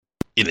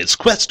In its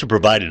quest to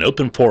provide an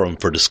open forum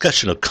for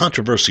discussion of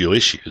controversial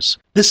issues,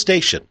 this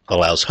station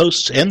allows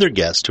hosts and their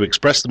guests to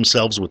express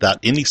themselves without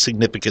any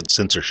significant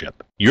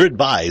censorship. You're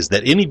advised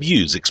that any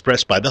views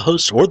expressed by the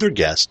hosts or their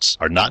guests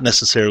are not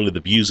necessarily the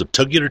views of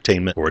Tug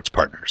Entertainment or its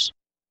partners.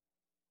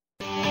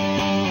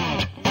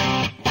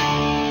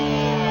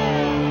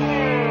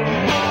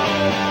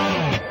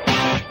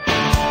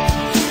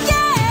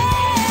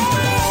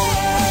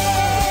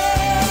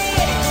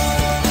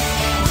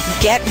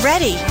 Get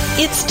ready.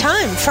 It's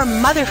time for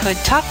Motherhood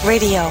Talk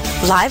Radio,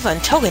 live on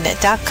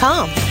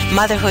Toginet.com.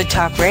 Motherhood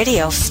Talk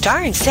Radio,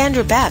 starring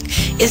Sandra Beck,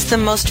 is the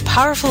most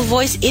powerful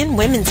voice in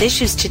women's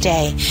issues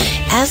today.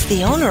 As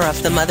the owner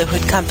of the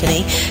Motherhood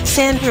Company,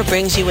 Sandra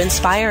brings you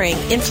inspiring,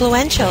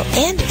 influential,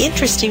 and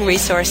interesting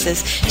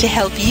resources to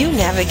help you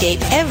navigate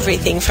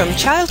everything from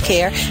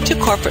childcare to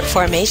corporate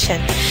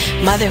formation.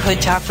 Motherhood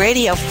Talk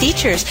Radio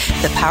features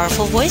the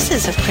powerful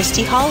voices of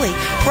Christy Hawley,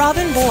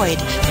 Robin Boyd,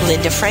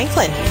 Linda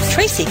Franklin,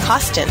 Tracy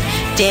Costin,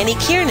 Danny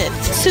Kiernan,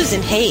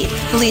 Susan Haid,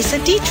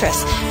 Lisa Dietrich,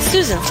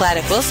 Susan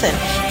Fladdock-Wilson,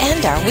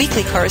 and our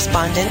weekly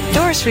correspondent,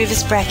 Doris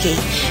Rivas-Brecky.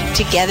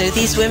 Together,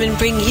 these women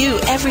bring you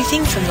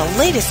everything from the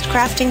latest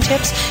crafting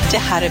tips to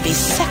how to be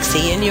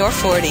sexy in your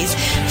 40s,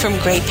 from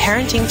great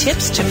parenting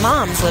tips to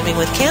moms living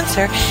with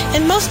cancer,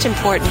 and most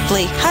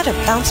importantly, how to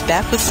bounce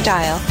back with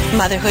style.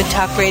 Motherhood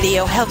Talk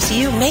Radio helps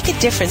you make a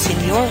difference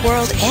in your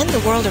world and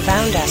the world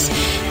around us.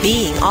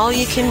 Being all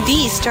you can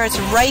be starts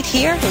right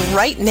here,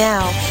 right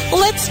now.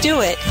 Let's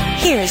do it.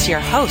 Here's your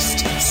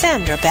host,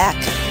 Sandra Beck.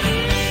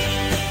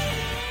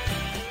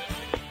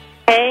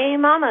 Hey,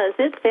 mamas,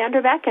 it's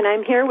Sandra Beck, and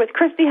I'm here with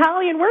Christy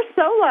Hawley, and we're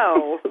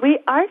solo. We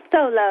are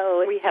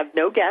solo. We have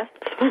no guests.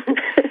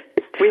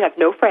 We have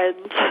no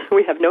friends.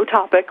 We have no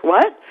topic.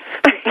 What?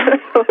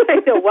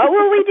 What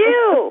will we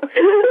do?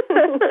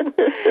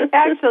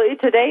 Actually,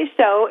 today's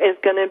show is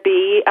going to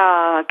be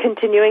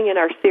continuing in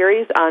our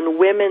series on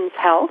women's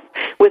health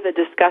with a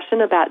discussion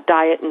about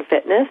diet and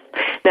fitness.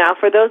 Now,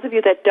 for those of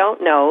you that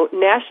don't know,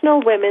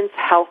 National Women's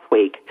Health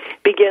Week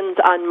begins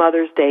on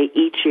Mother's Day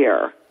each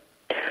year.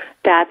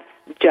 That's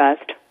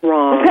just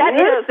wrong.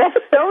 That's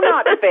so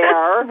not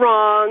fair.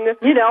 Wrong.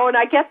 You know, and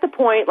I get the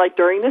point, like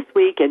during this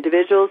week,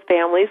 individuals,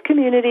 families,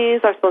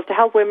 communities are supposed to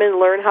help women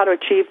learn how to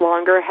achieve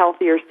longer,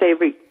 healthier,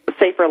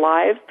 safer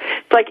lives.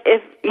 It's like,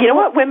 if you know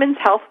what Women's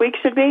Health Week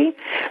should be?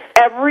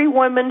 Every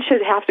woman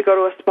should have to go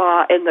to a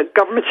spa, and the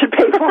government should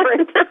pay for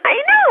it. I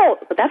know.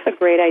 But that's a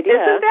great idea.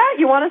 Isn't that?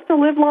 You want us to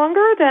live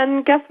longer?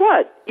 Then guess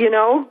what? You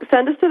know,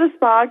 send us to the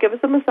spa, give us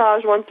a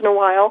massage once in a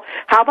while.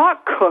 How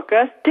about cook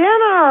us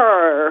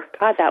dinner?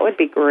 God, that would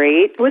be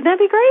great. Wouldn't that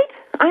be great?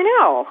 I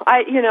know.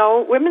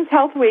 Women's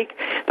Health Week,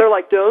 they're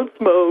like, don't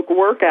smoke,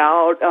 work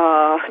out,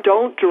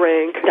 don't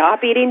drink.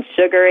 Stop eating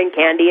sugar and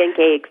candy and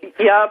cakes.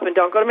 Yep, and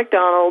don't go to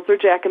McDonald's or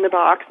Jack in the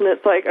Box. And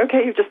it's like,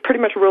 okay, you've just pretty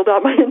much ruled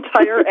out my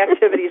entire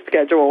activity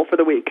schedule for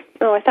the week.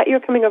 Oh, I thought you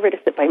were coming over to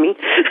sit by me.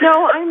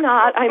 No, I'm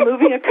not. I'm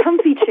moving a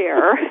comfy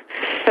chair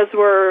because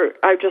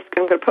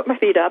I'm going to put my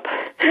feet up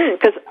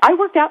because I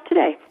worked out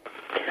today.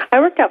 I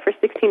worked out for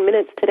 16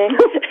 minutes today.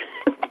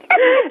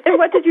 And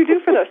what did you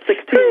do for those 16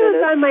 minutes? I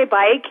was on my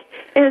bike,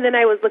 and then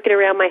I was looking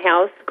around my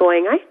house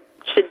going, I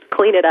should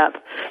clean it up.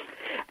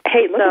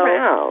 Hey, look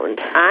around.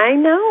 I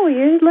know.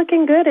 You're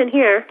looking good in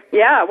here.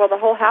 Yeah, well, the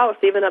whole house,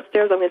 even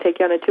upstairs, I'm going to take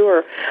you on a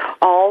tour.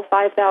 All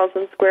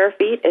 5,000 square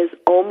feet is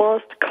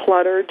almost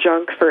clutter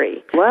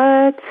junk-free.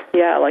 What?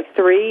 Yeah, like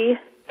three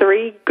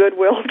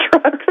Goodwill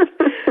trucks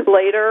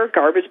later,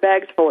 garbage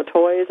bags full of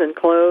toys and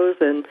clothes,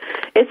 and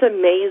it's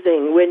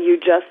amazing when you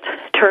just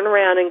turn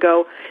around and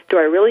go, do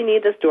I really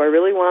need this? Do I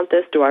really want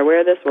this? Do I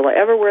wear this? Will I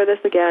ever wear this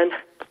again?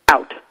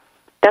 Out.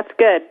 That's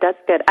good. That's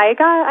good.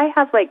 I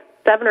have like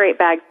 7 or 8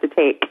 bags to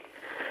take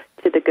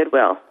to the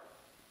Goodwill,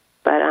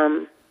 but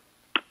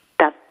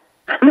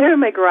they're in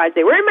my garage.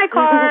 They were in my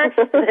car, and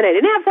then I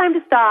didn't have time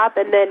to stop,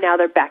 and then now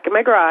they're back in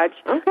my garage.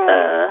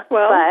 Okay.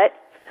 But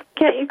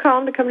can't you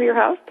call them to come to your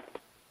house?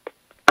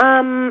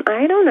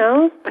 I don't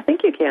know. I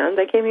think you can.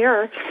 They came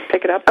here,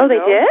 pick it up. Oh, they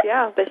did?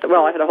 Yeah.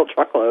 I had a whole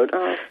truckload.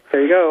 Oh.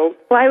 There you go.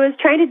 Well, I was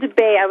trying to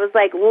debate. I was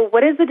like, well,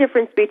 what is the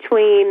difference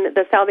between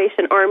the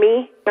Salvation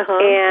Army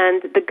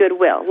and the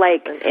Goodwill?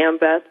 Like, and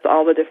AMVETS,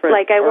 all the different.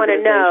 Like, I want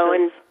to know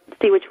and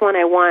see which one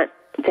I want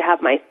to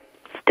have my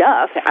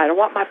stuff. I don't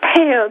want my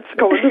pants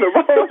going to the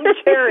wrong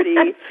charity.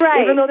 That's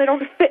right. Even though they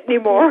don't fit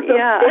anymore.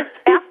 Yeah.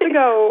 They have to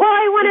go. Well,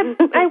 I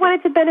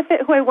wanted to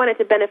benefit who I wanted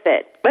to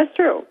benefit. That's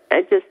true.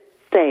 I just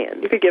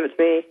saying. You could give it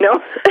to me. No,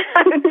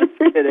 I'm just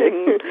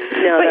kidding.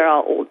 No, they're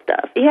all old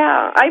stuff.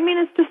 Yeah, I mean,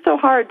 it's just so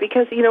hard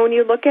because, you know, when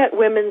you look at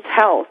women's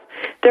health,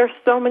 there's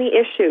so many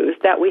issues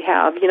that we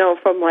have, you know,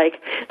 from like,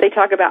 they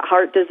talk about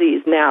heart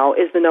disease now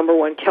is the number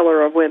one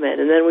killer of women,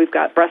 and then we've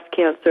got breast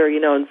cancer, you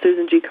know, and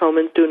Susan G.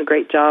 Komen's doing a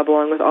great job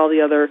along with all the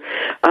other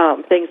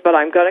things, but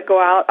I'm going to go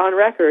out on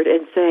record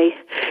and say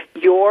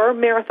your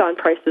marathon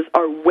prices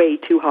are way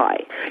too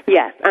high.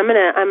 Yes, I'm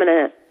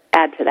gonna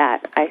add to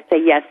that. I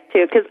say yes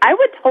too, because I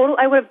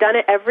would have done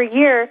it every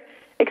year,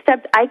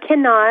 except I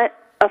cannot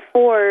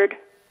afford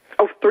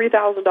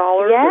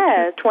 $3,000?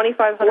 Yes.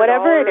 $2,500?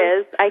 Whatever it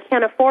is, I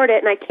can't afford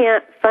it, and I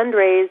can't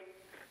fundraise.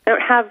 I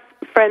don't have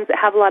friends that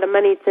have a lot of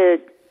money to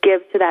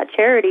give to that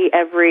charity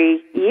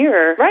every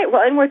year. Right.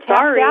 Well, and we're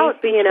tapped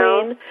out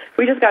between,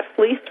 we just got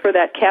fleeced for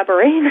that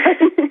cabaret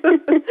night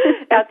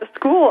at the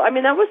school. I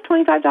mean, that was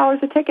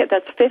 $25 a ticket.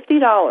 That's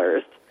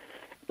 $50.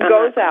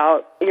 Goes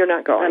out. You're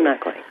not going. I'm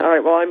not going. All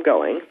right. Well, I'm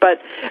going. But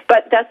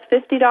that's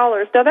 $50.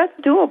 Now that's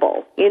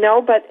doable, you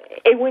know. But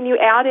when you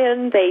add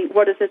in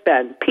what has it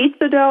been?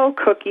 Pizza dough,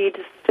 cookie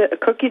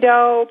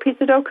dough,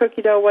 pizza dough,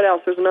 cookie dough. What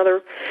else? There's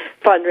another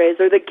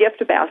fundraiser. The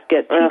gift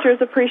basket. Teachers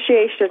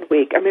Appreciation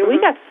Week. I mean, we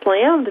got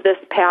slammed this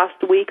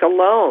past week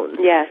alone.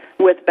 Yes.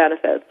 With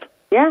benefits.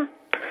 Yeah.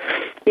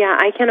 Yeah.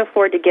 I can't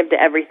afford to give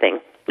to everything.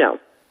 No,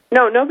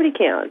 nobody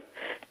can.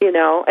 You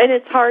know, and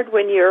it's hard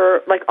when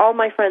you're, like, all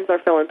my friends are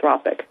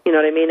philanthropic. You know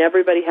what I mean?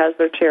 Everybody has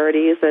their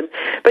charities.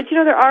 But, you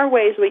know, there are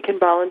ways we can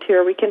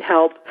volunteer. We can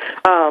help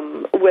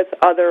with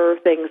other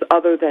things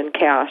other than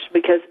cash,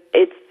 because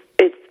it's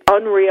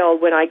unreal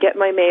when I get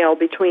my mail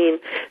between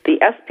the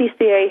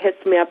SPCA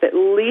hits me up at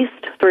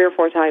least 3 or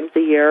 4 times a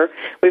year.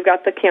 We've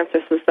got the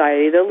Cancer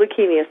Society, the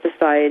Leukemia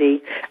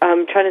Society.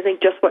 I'm trying to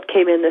think just what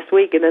came in this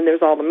week, and then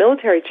there's all the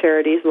military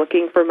charities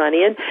looking for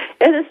money. And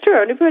it's true,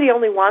 everybody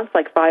only wants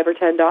like $5 or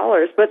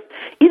 $10, but,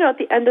 you know, at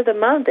the end of the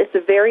month, it's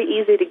very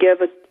easy to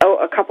give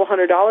a couple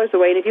 $100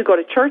 away. And if you go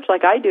to church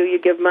like I do, you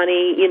give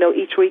money, you know,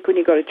 each week when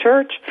you go to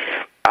church.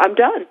 I'm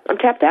done. I'm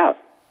tapped out.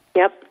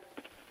 Yep.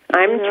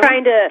 I'm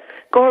trying to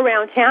go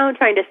around town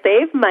trying to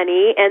save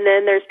money, and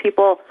then there's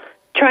people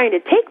trying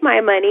to take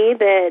my money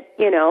that,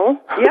 you know,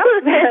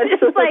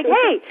 it's like,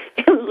 hey,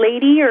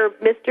 lady or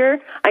mister,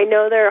 I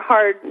know they're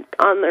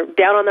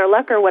down on their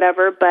luck or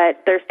whatever,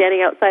 but they're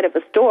standing outside of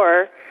a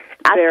store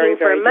asking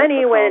for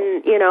money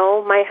when, you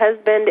know, my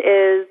husband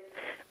is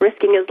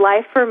risking his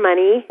life for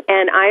money,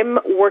 and I'm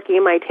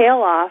working my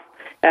tail off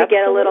to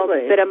get a little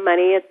bit of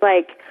money. It's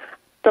like,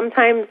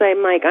 sometimes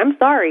I'm like, I'm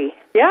sorry.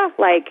 Yeah.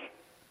 Like,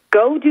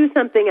 go do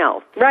something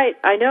else. Right,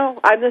 I know.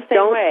 I'm the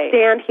same way. Don't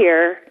stand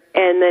here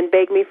and then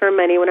beg me for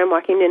money when I'm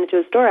walking into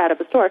a store, out of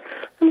a store.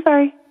 I'm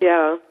sorry.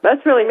 Yeah,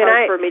 that's really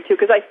hard for me, too,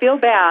 because I feel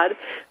bad,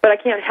 but I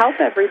can't help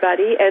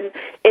everybody. And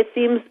it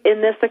seems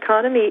in this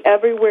economy,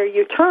 everywhere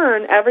you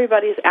turn,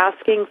 everybody's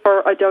asking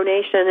for a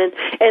donation,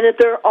 and that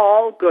they're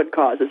all good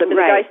causes. I mean,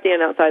 the guy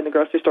standing outside in the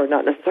grocery store,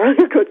 not necessarily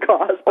a good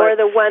cause. Or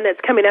the one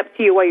that's coming up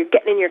to you while you're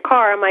getting in your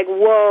car. I'm like,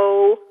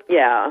 whoa.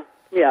 Yeah.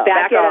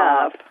 Back it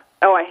up.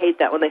 Oh, I hate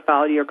that when they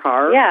follow your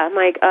car. Yeah, I'm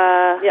like,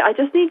 yeah, I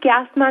just need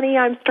gas money.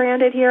 I'm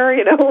stranded here,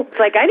 you know. It's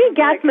like, I need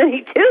gas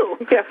money, too.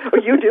 Yeah,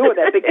 well, you do with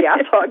that big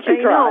gas hog you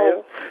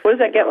drive. Know. What does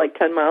that get, like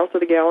 10 miles to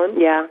the gallon?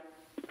 Yeah,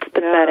 it's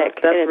pathetic.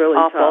 Yeah, that's really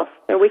awful. tough.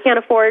 And we can't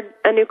afford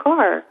a new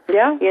car.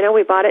 Yeah. You know,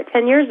 we bought it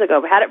 10 years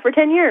ago. We had it for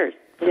 10 years.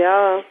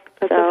 Yeah,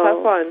 that's a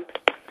tough one.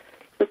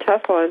 It's a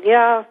tough one.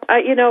 Yeah.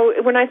 You know,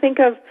 when I think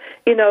of,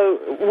 you know,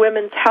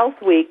 Women's Health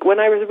Week, when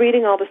I was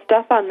reading all the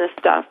stuff on this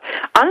stuff,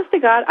 honest to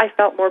God, I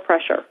felt more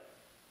pressure.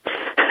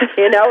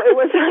 You know,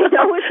 I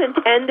know it's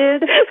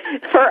intended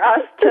for us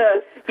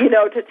to, you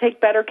know, to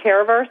take better care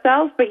of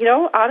ourselves. But, you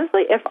know,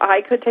 honestly, if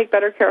I could take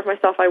better care of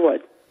myself, I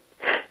would.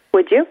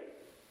 Would you?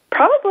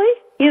 Probably.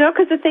 You know,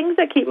 because the things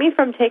that keep me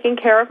from taking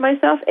care of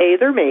myself, A,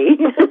 they're me.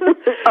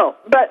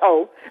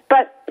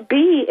 But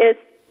B, it's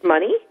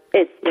money.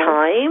 It's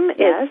time.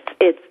 Yes.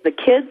 It's the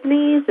kids'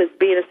 needs. It's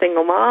being a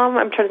single mom.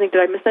 I'm trying to think,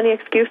 did I miss any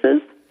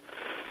excuses?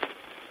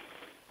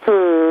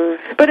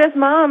 But as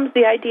moms,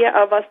 the idea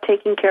of us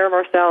taking care of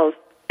ourselves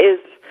is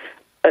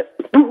I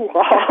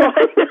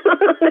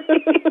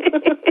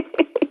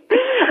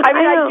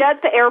mean, I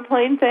get the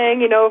airplane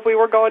thing. You know, if we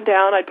were going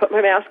down, I'd put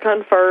my mask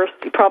on first.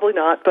 Probably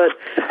not, but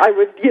I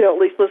would, you know,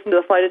 at least listen to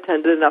the flight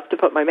attendant enough to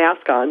put my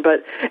mask on.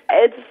 But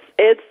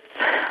it's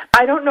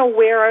I don't know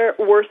where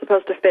we're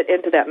supposed to fit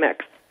into that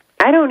mix.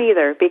 I don't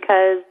either,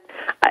 because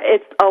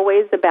it's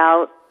always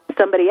about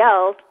somebody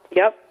else.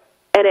 Yep.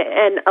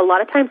 And a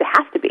lot of times it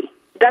has to be.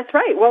 That's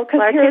right. Well,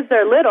 because our kids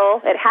are little,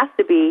 it has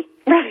to be.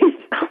 Right.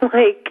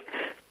 Like,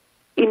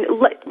 you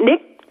know,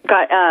 Nick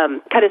got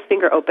cut his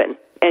finger open,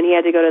 and he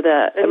had to go to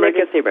the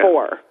emergency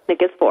room.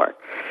 Nick is 4.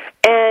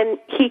 And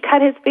he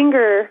cut his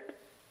finger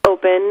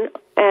open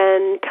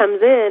and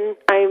comes in.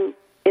 I'm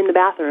in the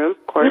bathroom,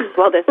 of course,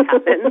 while this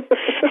happens.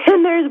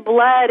 And there's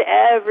blood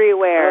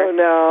everywhere. Oh,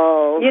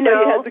 no. You know,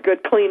 so he has a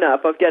good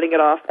cleanup of getting it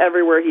off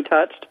everywhere he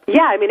touched?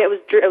 Yeah, I mean, it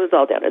was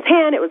all down his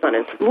hand. It was on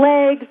his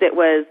legs. It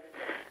was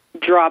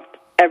dropped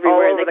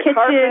everywhere in the kitchen,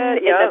 carpet,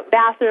 in the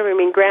bathroom. I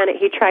mean, granted,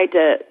 he tried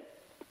to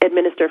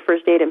administer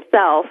first aid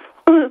himself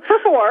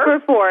for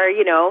 4,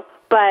 you know,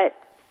 but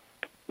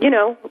you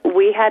know,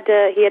 he had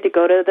to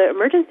go to the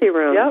emergency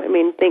room. Yep. I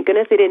mean, thank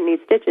goodness he didn't need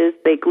stitches.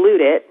 They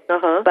glued it.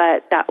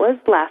 But that was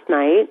last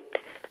night.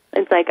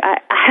 It's like I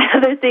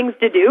had other things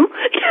to do.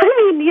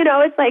 I mean, you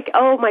know, it's like,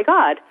 oh my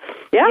God.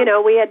 Yeah. You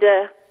know, we had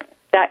to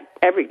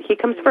he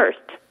comes first.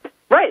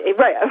 Right.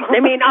 I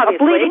mean,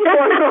 obviously.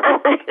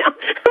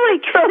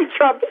 Like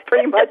Trumps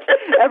pretty much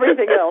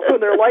everything else.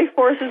 When their life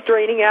force is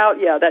draining out,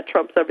 yeah, that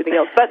trumps everything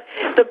else. But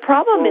the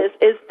problem is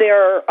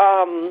there,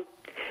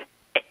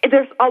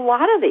 there's a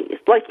lot of these.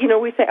 Like,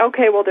 we say,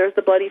 okay, well, there's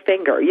the bloody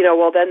finger.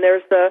 Well, then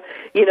there's the,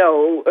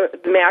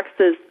 Max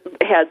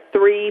had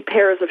 3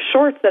 pairs of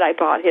shorts that I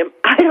bought him.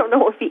 I don't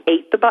know if he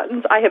ate the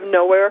buttons. I have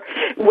nowhere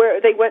where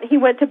they went. He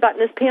went to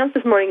button his pants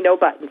this morning, no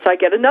buttons. So I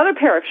get another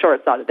pair of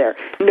shorts out of there,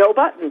 no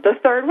buttons. The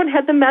third one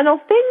had the metal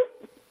thing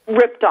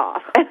ripped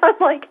off. And I'm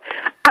like,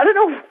 I don't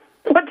know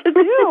what to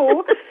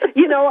do.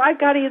 I've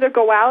got to either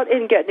go out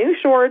and get new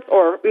shorts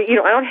or,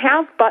 I don't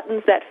have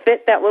buttons that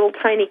fit that little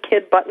tiny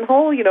kid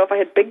buttonhole. If I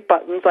had big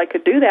buttons, I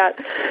could do that.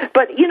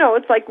 But,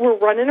 it's like we're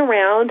running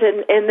around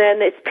and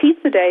then it's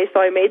pizza day, so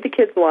I made the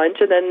kids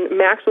lunch, and then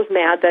Max was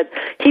mad that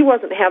he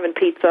wasn't having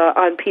pizza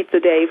on pizza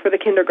day for the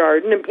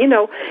kindergarten, and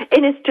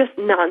it's just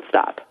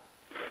nonstop.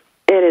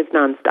 It is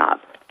nonstop.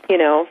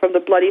 From the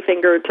bloody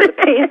finger to the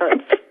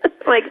pants.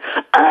 Like,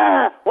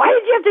 why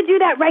did you have to do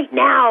that right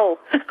now?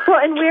 Well,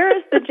 and where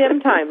is the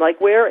gym time?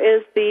 Like, where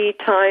is the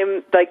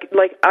time? Like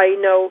I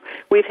know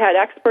we've had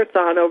experts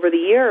on over the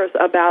years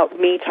about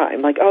me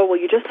time. Like, oh, well,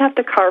 you just have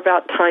to carve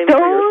out time for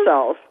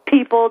yourself.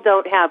 People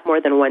don't have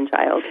more than one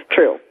child.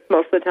 True.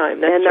 Most of the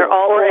time. That's and they're true.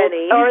 all or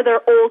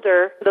they're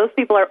older. Those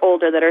people are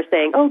older that are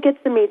saying, oh, get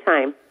some me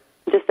time.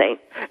 Just saying.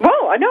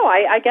 Well, I know.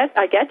 I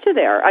get you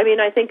there. I mean,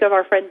 I think of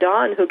our friend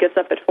Dawn, who gets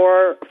up at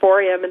 4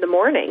 a.m. in the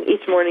morning,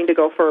 each morning to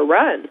go for a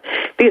run,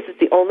 because it's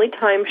the only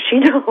time she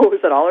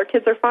knows that all her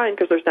kids are fine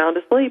because they're sound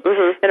asleep,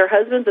 and her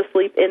husband's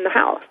asleep in the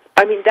house.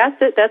 I mean, that's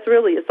it. That's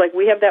really, it's like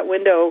we have that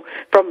window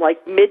from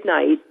like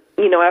midnight,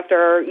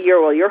 after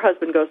your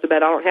husband goes to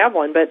bed. I don't have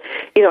one, but,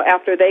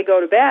 after they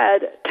go to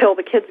bed till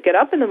the kids get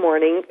up in the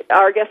morning,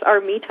 I guess our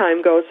me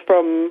time goes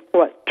from,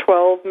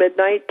 12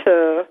 midnight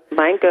to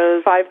mine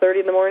goes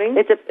 5:30 in the morning?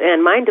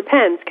 And mine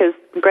depends because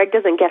Greg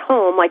doesn't get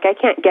home. Like, I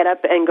can't get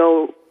up and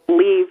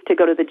leave to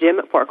go to the gym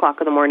at 4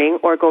 o'clock in the morning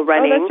or go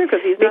running. Oh, that's true,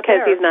 because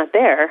he's not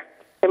there.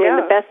 I mean,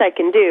 the best I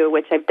can do,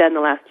 which I've done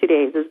the last 2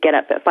 days, is get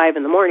up at 5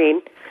 in the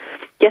morning.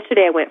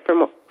 Yesterday I went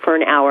for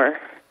an hour.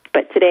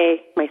 But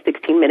today, my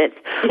 16 minutes.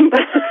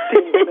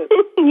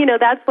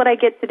 That's what I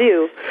get to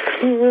do.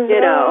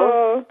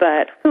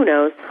 But who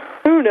knows?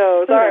 Who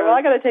knows? All right, well,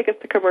 I got to take us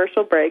to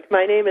commercial break.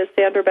 My name is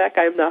Sandra Beck.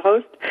 I'm the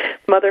host of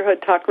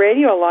Motherhood Talk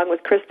Radio, along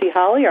with Christy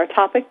Holly. Our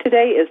topic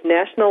today is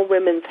National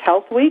Women's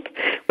Health Week,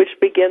 which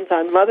begins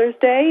on Mother's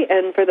Day.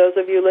 And for those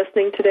of you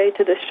listening today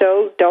to the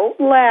show,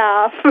 don't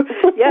laugh.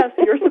 Yes,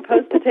 you're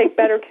supposed to take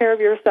better care of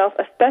yourself,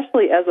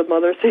 especially as a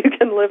mother, so you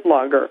can live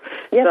longer.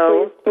 Yes,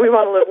 so we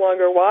want to live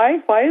longer. Why?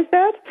 Why is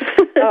that?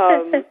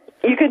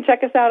 You can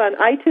check us out on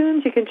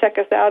iTunes. You can check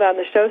us out on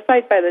the show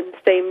site by the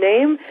same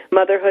name,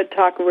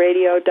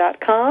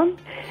 motherhoodtalkradio.com.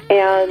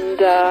 And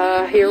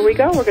here we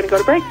go. We're going to go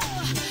to break.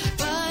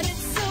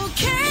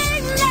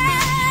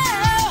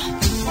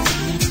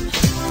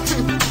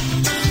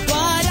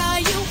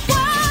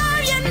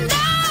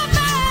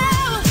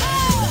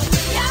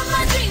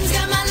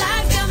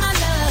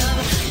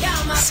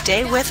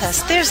 Stay with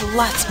us. There's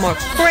lots more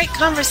great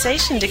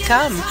conversation to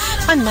come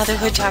on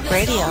Motherhood Talk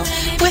Radio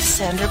with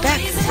Sandra Beck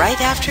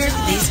right after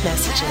these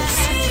messages.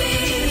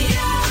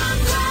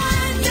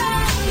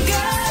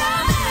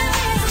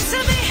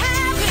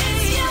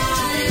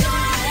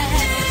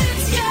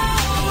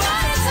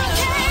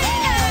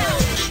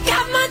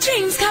 Got my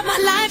dreams, got my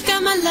life,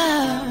 got my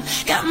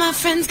love, got my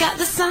friends, got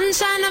the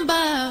sunshine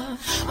above.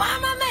 Why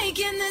am I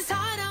making this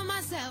hard on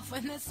myself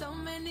when there's so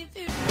many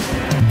people?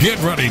 Get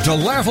ready to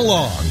laugh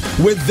along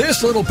with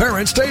This Little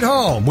Parent Stayed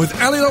Home with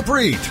Allie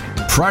Lopreet.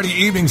 Friday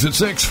evenings at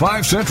 6,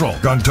 5 Central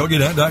on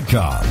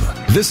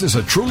TogiNet.com. This is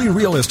a truly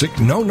realistic,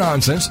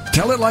 no-nonsense,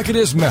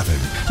 tell-it-like-it-is method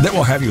that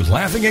will have you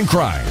laughing and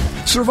crying,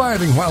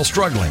 surviving while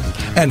struggling,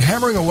 and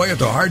hammering away at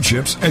the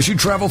hardships as you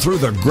travel through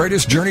the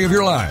greatest journey of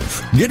your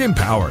life. Get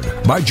empowered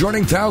by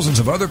joining thousands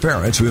of other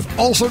parents who have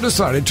also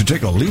decided to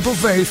take a leap of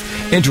faith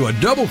into a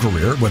double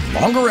career with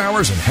longer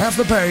hours and half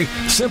the pay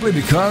simply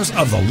because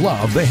of the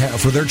love they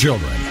have for their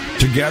children.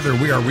 Together,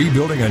 we are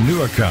rebuilding a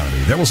new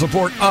economy that will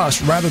support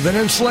us rather than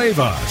enslave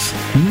us.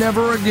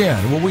 Never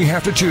again will we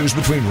have to choose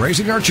between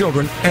raising our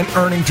children and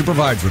earning to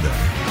provide for them.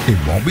 It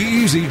won't be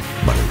easy,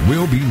 but it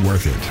will be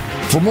worth it.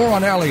 For more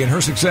on Allie and her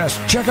success,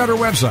 check out her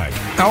website,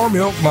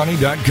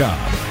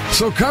 OurMilkMoney.com.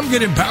 So come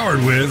get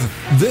empowered with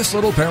This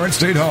Little Parent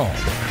Stayed Home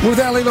with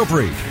Allie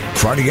Lopreet.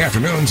 Friday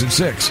afternoons at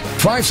 6,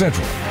 5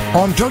 Central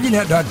on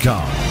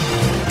TogiNet.com.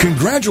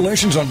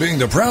 Congratulations on being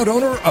the proud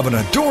owner of an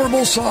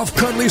adorable, soft,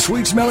 cuddly,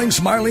 sweet-smelling,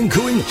 smiling,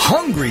 cooing,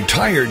 hungry,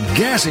 tired,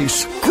 gassy,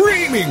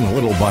 screaming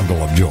little bundle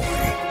of joy.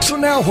 So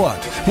now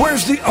what?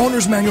 Where's the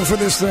owner's manual for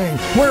this thing?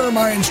 Where are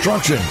my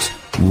instructions?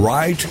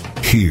 Right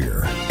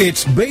here.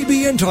 It's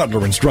Baby and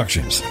Toddler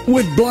Instructions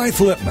with Blythe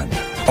Lipman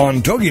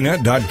on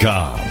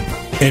TogiNet.com.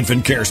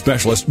 Infant care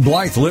specialist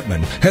Blythe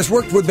Lipman has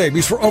worked with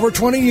babies for over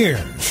 20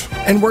 years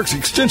and works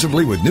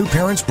extensively with new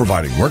parents,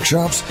 providing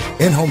workshops,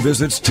 in-home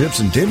visits, tips,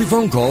 and daily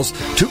phone calls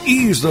to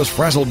ease those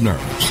frazzled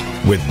nerves.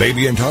 With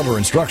Baby and Toddler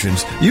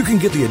Instructions, you can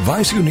get the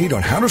advice you need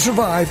on how to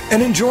survive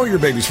and enjoy your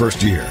baby's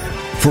first year.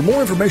 For more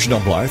information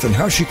on Blythe and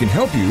how she can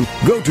help you,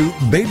 go to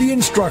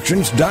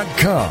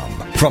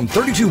babyinstructions.com. From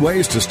 32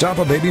 ways to stop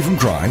a baby from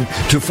crying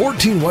to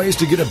 14 ways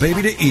to get a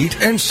baby to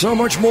eat and so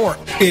much more.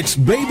 It's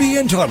Baby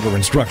and Toddler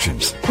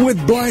Instructions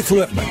with Blythe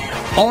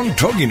Lipman on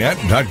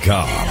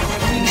TogiNet.com.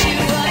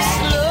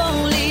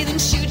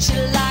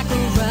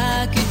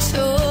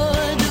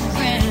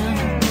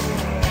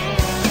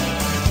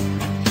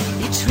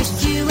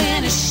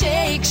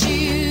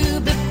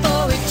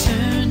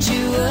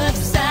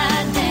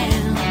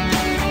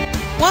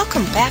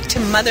 Welcome back to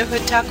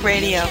Motherhood Talk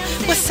Radio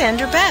with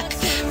Sandra Beck,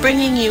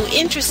 bringing you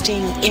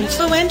interesting,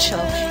 influential,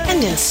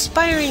 and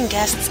inspiring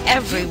guests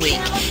every week,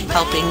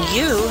 helping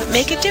you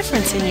make a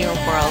difference in your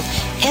world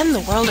and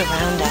the world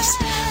around us.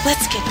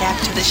 Let's get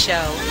back to the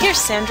show. Here's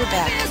Sandra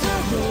Beck.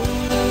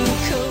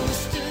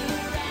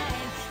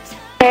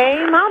 Hey,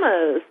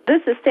 mamas.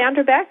 This is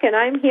Sandra Beck, and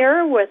I'm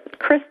here with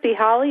Christy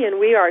Holly,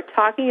 and we are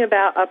talking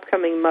about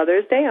upcoming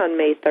Mother's Day on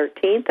May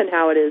 13th and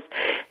how it is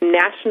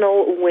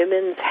National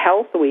Women's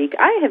Health Week.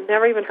 I have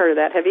never even heard of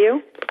that. Have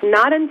you?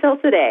 Not until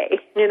today.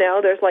 You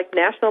know, there's like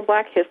National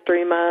Black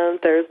History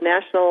Month. There's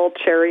National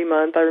Cherry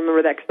Month. I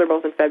remember that because they're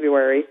both in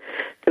February.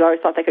 Because I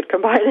always thought they could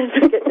combine it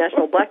to get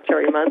National Black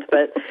Cherry Month,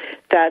 but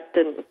that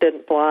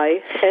didn't fly.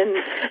 And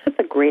that's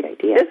a great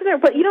idea, isn't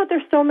it? But you know,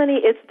 there's so many.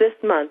 It's this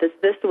month. It's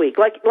this week.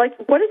 Like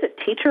what is it?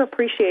 Teacher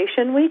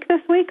Appreciation Week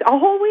this week? A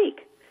whole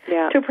week.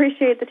 Yeah. To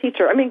appreciate the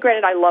teacher. I mean,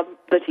 granted, I love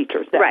the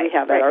teachers that we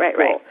have at our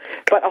school.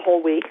 But a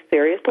whole week,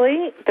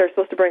 seriously? They're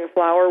supposed to bring a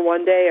flower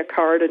one day, a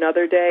card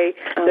another day.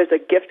 Oh. There's a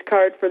gift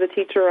card for the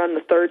teacher on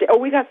the third day. Oh,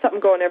 we got something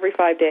going every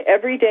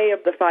day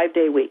of the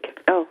 5-day week.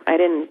 Oh, I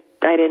didn't.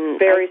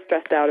 Very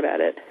stressed out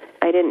about it.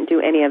 I didn't do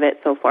any of it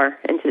so far.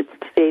 And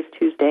today's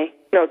Tuesday.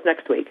 No, it's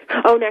next week.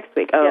 Oh, next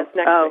week. Oh, yes,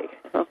 next week.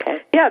 Okay.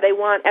 Yeah, they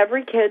want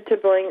every kid to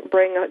bring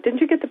didn't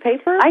you get the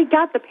paper? I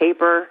got the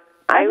paper.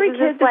 Every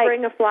kid to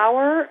bring a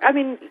flower? I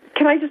mean,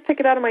 can I just pick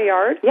it out of my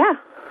yard? Yeah.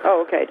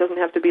 Oh, okay. It doesn't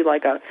have to be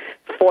like a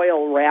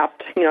foil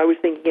wrapped. You know, I was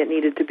thinking it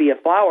needed to be a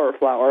flower.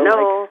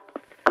 No,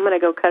 I'm going to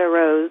go cut a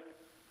rose.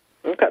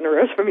 I'm cutting a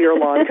rose from your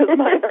lawn because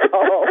mine are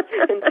all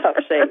in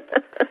tough shape.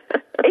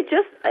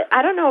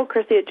 I don't know,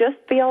 Chrissy, it just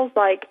feels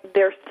like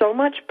there's so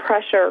much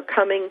pressure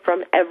coming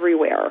from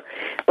everywhere.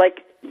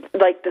 Like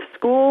the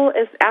school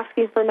is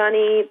asking for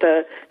money,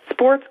 the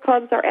sports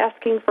clubs are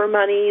asking for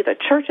money, the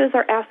churches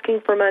are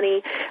asking for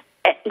money,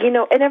 you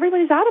know, and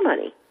everybody's out of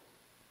money.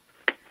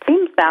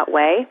 Seems that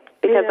way,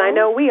 because I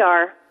know we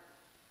are.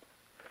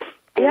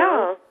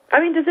 Yeah. I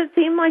mean, does it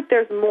seem like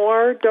there's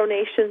more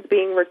donations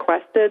being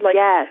requested? Like,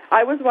 yes.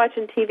 I was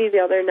watching TV the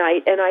other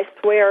night, and I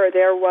swear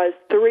there was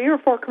 3 or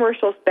 4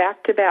 commercials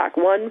back to back.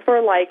 One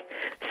for, like,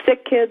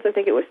 sick kids. I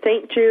think it was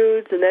St.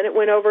 Jude's, and then it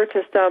went over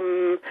to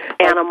some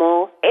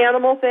animal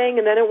thing,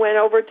 and then it went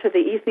over to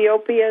the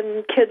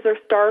Ethiopian kids are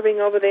starving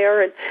over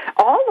there, and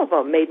all of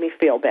them made me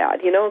feel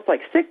bad. You know, it's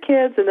like sick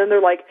kids, and then they're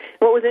like,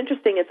 what was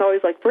interesting, it's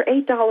always like for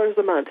 $8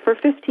 a month, for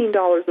 $15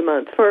 a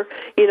month, for,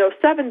 you know,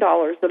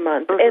 $7 a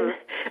month, and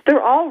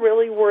they're all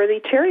really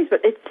worthy charities,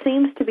 but it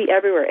seems to be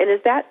everywhere. And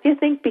is that, do you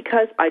think,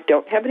 because I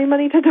don't have any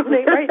money to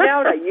donate right now,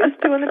 and I used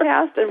to in the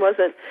past and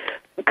wasn't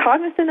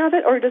cognizant of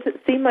it, or does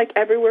it seem like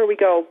everywhere we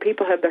go,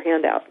 people have their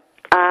hand out?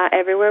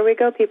 Everywhere we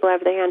go, people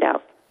have their hand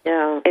out.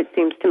 Yeah. It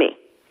seems to me.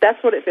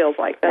 That's what it feels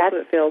like. That's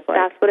what it feels like.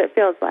 That's what it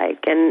feels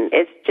like. And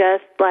it's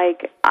just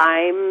like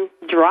I'm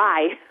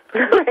dry.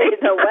 Right.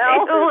 So,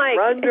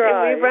 run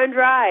dry. We run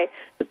dry.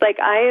 It's like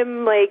I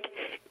am like,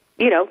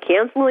 you know,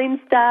 canceling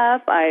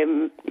stuff.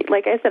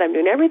 Like I said, I'm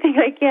doing everything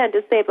I can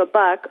to save a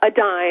buck, a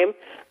dime.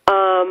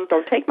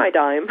 Don't take my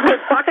dime.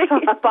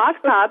 Box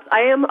tops.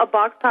 I am a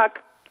box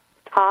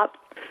top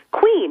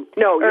queen.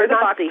 No, you're the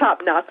Nazi. box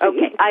top Nazi.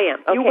 Okay, I am.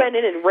 Okay. You went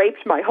in and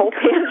raped my whole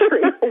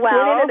pantry. Well, went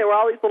in and there were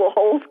all these little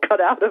holes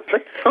cut out of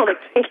all the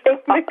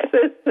cake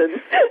mixes.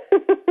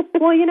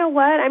 Well, you know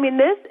what? I mean,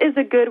 this is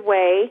a good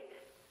way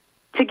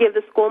to give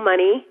the school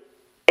money,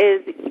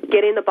 is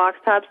getting the box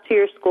tops to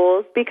your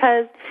schools,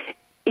 because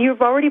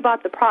you've already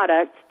bought the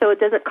product, so it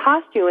doesn't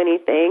cost you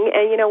anything.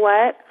 And you know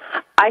what?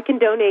 I can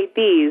donate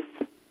these.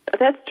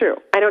 That's true.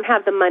 I don't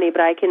have the money,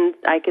 but I can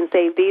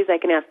save these. I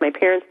can ask my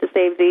parents to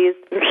save these.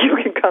 You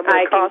can come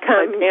across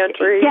my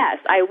pantry. Yes,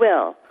 I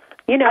will.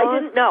 You know,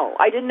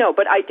 I didn't know,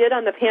 but I did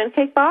on the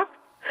pancake box.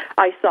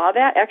 I saw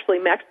that. Actually,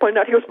 Max pointed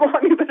out, he goes, Mom,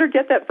 you better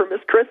get that for Miss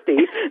Christie.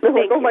 And I'm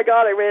like, oh, my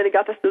God, I ran and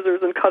got the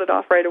scissors and cut it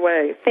off right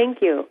away.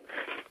 Thank you.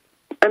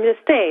 I'm just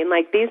saying,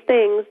 like, these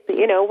things,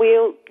 you know,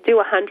 we'll do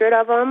 100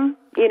 of them,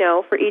 you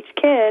know, for each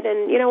kid.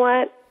 And you know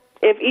what?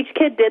 If each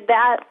kid did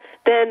that,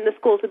 then the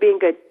schools would be in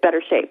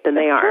better shape than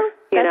they are. True.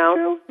 You know?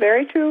 True.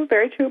 Very true.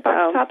 Very true.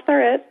 Box tops are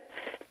it.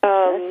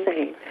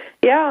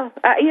 Yeah,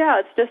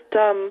 it's just,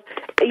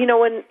 you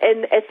know, and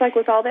it's like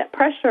with all that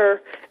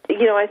pressure,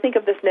 you know, I think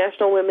of this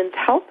National Women's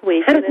Health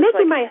Week. And it's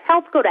making my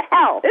health go to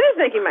hell. It is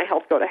making my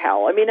health go to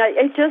hell. I mean,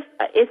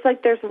 it's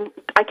like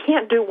I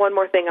can't do one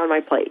more thing on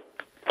my plate.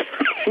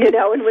 You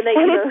know, and when they...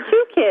 And it's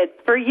 2 kids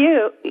for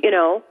you, you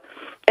know,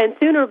 and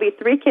soon it'll be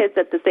 3 kids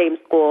at the same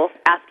school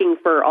asking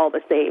for all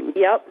the same,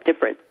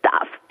 different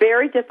stuff.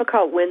 Very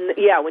difficult when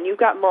you've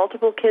got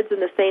multiple kids in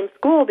the same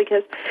school,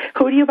 because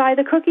who do you buy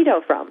the cookie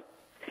dough from?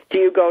 do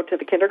you go to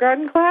the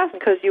kindergarten class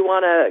because you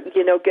want to,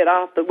 get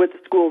off with the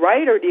school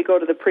right, or do you go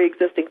to the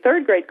pre-existing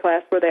third grade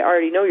class where they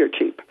already know you're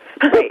cheap?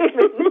 Right.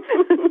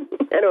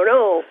 I don't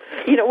know.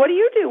 What do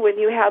you do when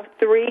you have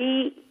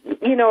 3,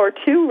 or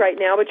 2 right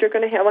now, but you're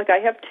going to have, like I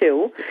have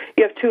 2.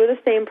 You have 2 of the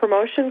same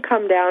promotion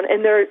come down,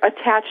 and they're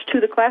attached to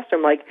the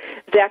classroom. Like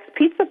Zach's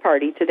Pizza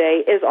Party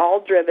today is all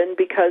driven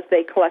because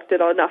they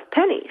collected enough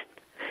pennies.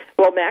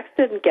 Well, Max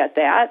didn't get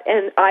that,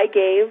 and I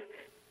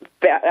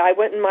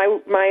went in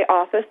my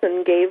office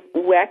and gave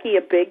Wacky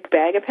a big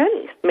bag of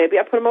pennies. Maybe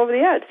I put him over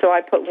the edge. So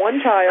I put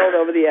one child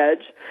over the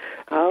edge.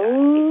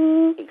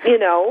 Oh,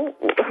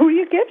 who do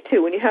you give to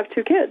when you have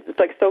 2 kids? It's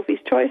like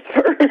Sophie's Choice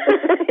for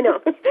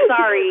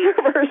Sorry.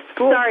 for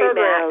school Sorry,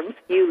 programs.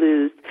 Max. You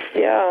lose.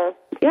 Yeah.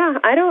 Yeah,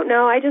 I don't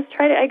know. I just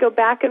I go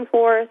back and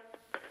forth.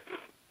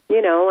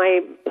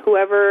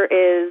 Whoever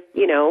is,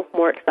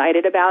 more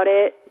excited about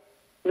it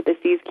with the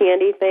See's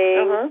Candy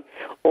thing,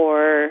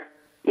 or,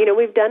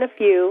 we've done a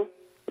few.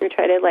 We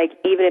try to,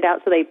 even it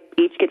out so they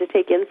each get to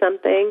take in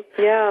something.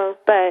 Yeah.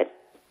 But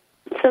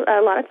so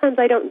a lot of times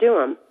I don't do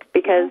them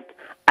because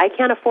I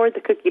can't afford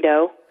the cookie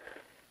dough,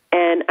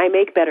 and I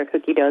make better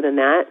cookie dough than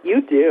that.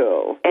 You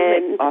do.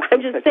 And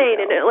I'm just saying,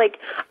 and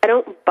I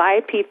don't buy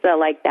pizza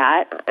like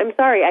that. I'm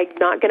sorry, I'm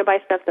not going to buy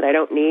stuff that I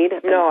don't need.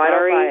 No, I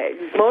don't buy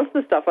it. Most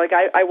of the stuff,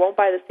 I won't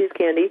buy the See's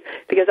Candy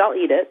because I'll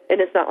eat it,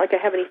 and it's not like I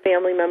have any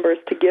family members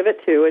to give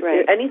it to.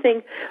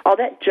 Anything, all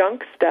that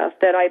junk stuff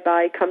that I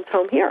buy comes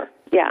home here.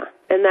 Yeah.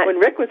 And that when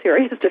Rick was here, I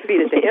used to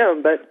feed it to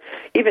him, but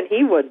even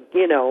he wouldn't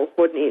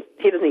eat.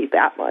 He doesn't eat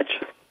that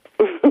much.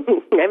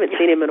 I haven't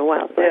seen him in a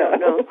while, so I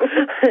don't know.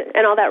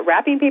 And all that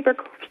wrapping paper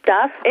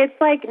stuff, it's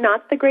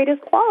not the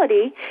greatest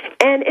quality,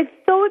 and it's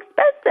so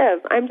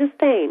expensive. I'm just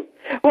saying.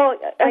 Well,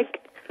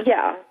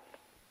 yeah.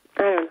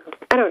 I don't know.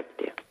 I don't know what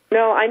to do.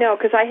 No, I know,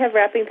 because I have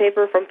wrapping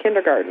paper from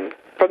kindergarten,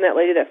 from that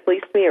lady that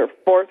fleeced me, or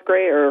 4th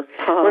grade, or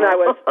when I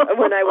was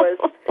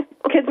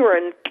kids were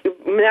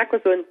Mac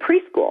was in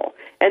preschool,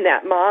 and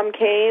that mom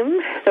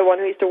came, the one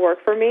who used to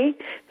work for me,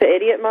 the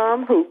idiot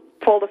mom who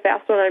pulled a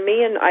fast one on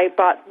me, and I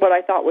bought what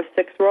I thought was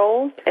 6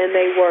 rolls, and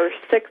they were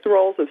 6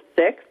 rolls of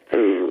 6.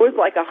 It was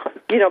like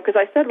because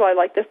I said, well, I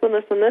like this one,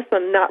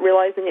 not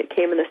realizing it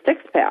came in a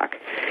 6-pack,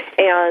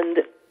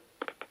 and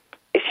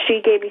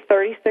she gave me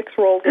 36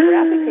 rolls of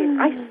wrapping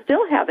paper. I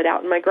still have it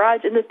out in my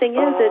garage, and the thing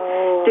is,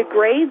 it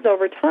degrades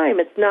over time.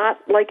 It's not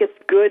like it's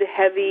good,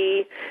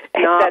 heavy,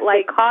 not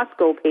like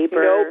Costco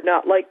paper. Nope,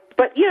 not like.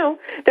 But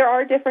there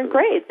are different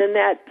grades, and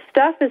that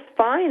stuff is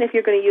fine if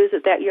you're going to use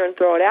it that year and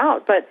throw it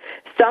out. But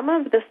some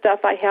of the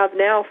stuff I have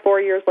now, 4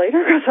 years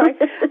later, because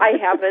I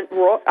haven't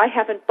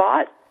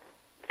bought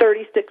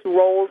 36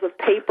 rolls of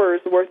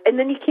papers worth, and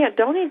then you can't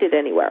donate it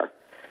anywhere.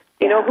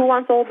 Who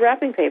wants old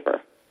wrapping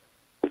paper?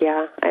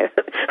 Yeah,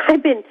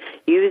 I've been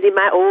using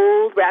my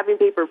old wrapping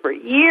paper for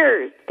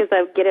years because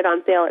I get it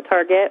on sale at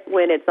Target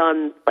when it's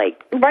on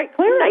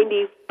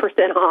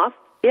 90% off.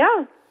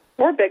 Yeah,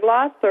 or Big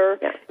Lots or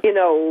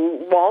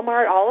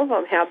Walmart. All of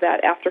them have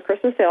that after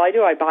Christmas sale. I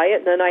do. I buy it,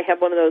 and then I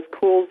have one of those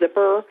cool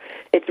zipper.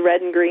 It's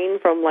red and green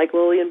from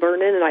Lilly and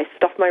Vernon, and I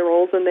stuff my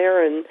rolls in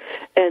there and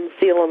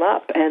seal them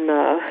up. And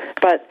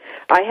but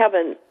I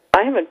haven't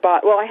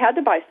bought. Well, I had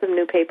to buy some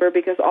new paper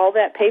because all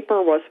that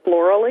paper was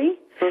florally.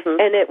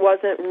 And it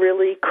wasn't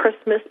really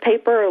Christmas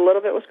paper. A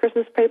little bit was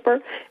Christmas paper.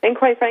 And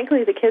quite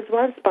frankly, the kids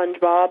want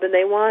SpongeBob, and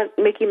they want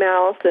Mickey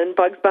Mouse and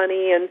Bugs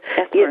Bunny, and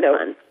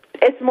fun.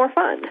 It's more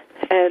fun.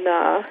 And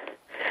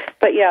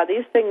but yeah,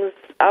 these things,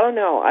 I don't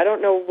know. I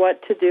don't know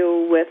what to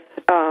do with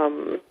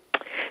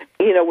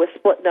with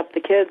splitting up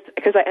the kids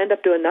because I end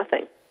up doing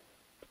nothing.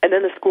 And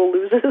then the school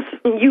loses.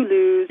 You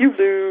lose.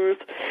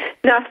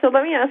 Now, so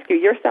let me ask you,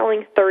 you're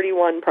selling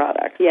 31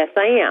 products. Yes,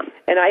 I am.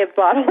 And I have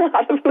bought a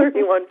lot of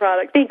 31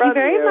 products. Thank you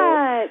very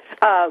much.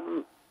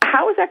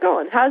 How is that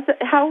going? How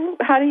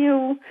do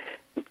you,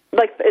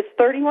 it's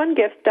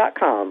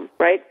 31gifts.com,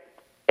 right?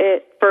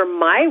 For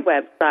my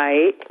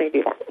website.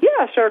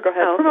 Yeah, sure, go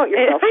ahead. Promote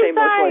yourself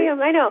shamelessly.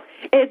 I know.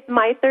 It's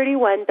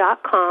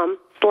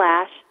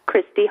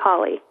my31.com/Christy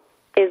Holly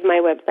is my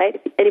website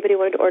if anybody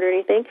wanted to order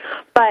anything.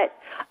 But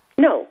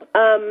no,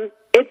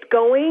 it's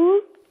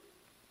going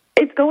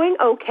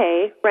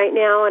okay right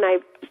now, and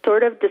I'm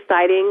sort of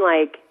deciding,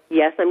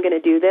 yes, I'm going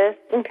to do this.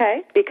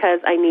 Okay. Because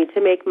I need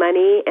to make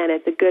money, and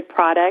it's a good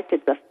product.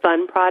 It's a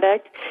fun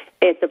product.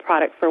 It's a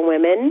product for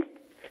women,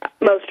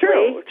 mostly,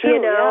 True,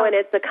 yeah. And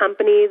it's a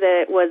company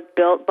that was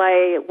built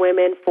by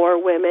women for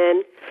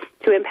women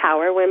to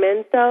empower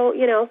women. So,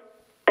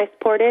 I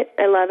support it.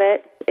 I love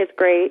it. It's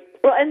great.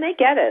 Well, and they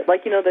get it.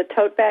 The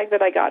tote bag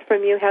that I got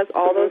from you has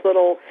all those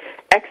little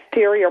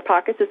exterior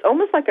pockets. It's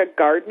almost like a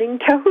gardening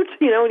tote, when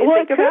you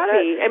think about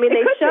it. I mean,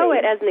 they show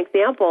it as an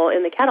example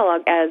in the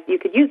catalog as you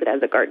could use it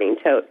as a gardening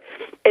tote.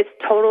 It's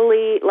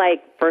totally,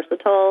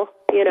 versatile.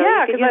 You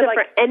could use it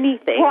for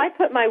anything. Well, I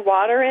put my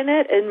water in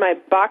it, and my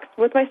box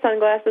with my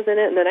sunglasses in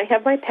it, and then I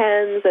have my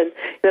pens, and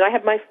then I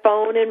have my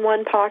phone in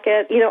one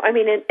pocket.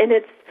 And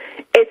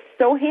it's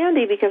so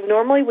handy because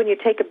normally when you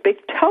take a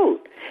big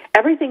tote,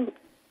 everything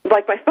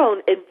like my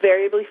phone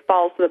invariably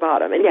falls to the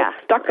bottom, and you're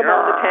stuck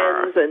among the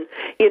pens, and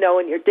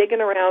and you're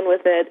digging around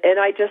with it. And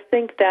I just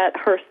think that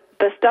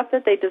the stuff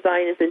that they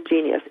design is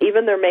ingenious.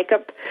 Even their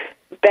makeup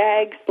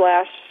bag /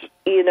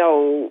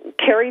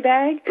 carry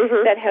bag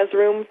that has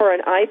room for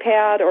an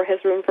iPad or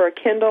has room for a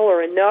Kindle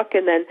or a Nook,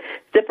 and then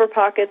zipper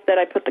pockets that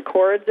I put the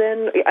cords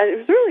in. It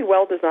was really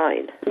well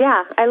designed.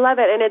 Yeah, I love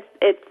it, and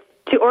it's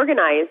to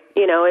organize.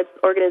 It's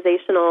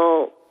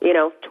organizational.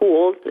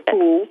 Tools,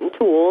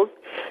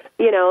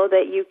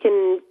 that you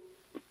can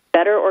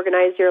better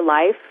organize your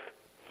life,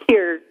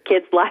 your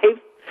kids' life.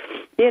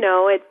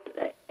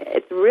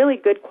 It's really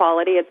good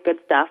quality. It's good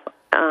stuff.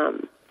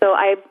 So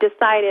I've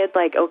decided,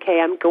 okay,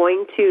 I'm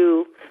going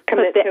to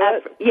commit to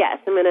it. Yes,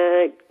 I'm going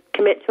to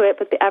commit to it,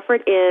 put the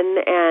effort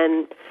in,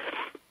 and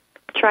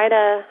try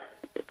to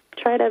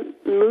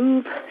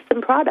move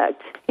some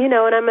product. And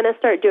I'm going to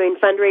start doing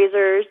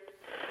fundraisers.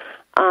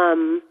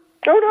 Oh,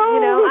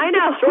 no. I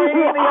know. On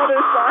the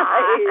other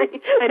side.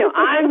 I know.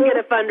 I'm going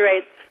to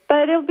fundraise,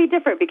 but it'll be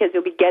different because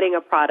you'll be getting a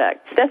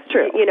product. That's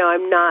true.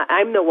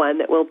 I'm the one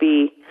that will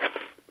be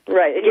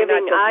right. And you're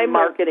not just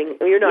marketing.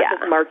 You're not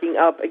just marking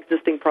up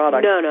existing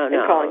products. No.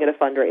 And calling it a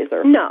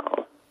fundraiser. No.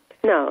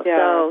 Yeah.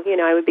 So,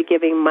 I would be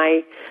giving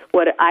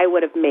what I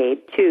would have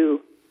made to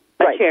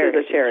charity.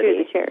 To the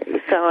charity.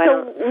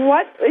 So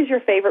what is your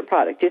favorite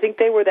product? Do you think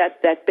they were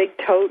that big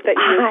tote that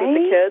you used with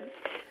the kids?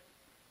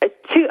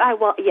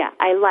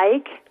 I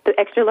like the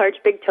extra large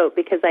big tote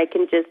because I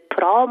can just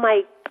put all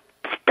my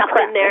stuff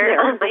in there.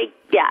 And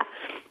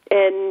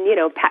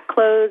pack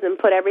clothes and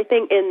put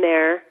everything in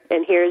there.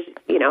 And here's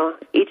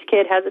each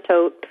kid has a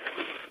tote.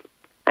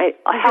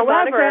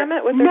 However, monogram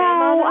it with their name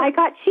on it? I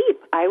got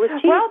cheap. I was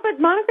cheap. Well, but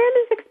monogram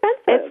is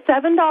expensive. It's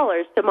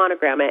 $7 to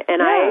monogram it,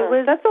 and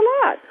that's a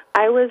lot.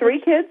 I was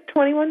 3 kids,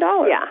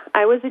 $21. Yeah,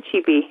 I was a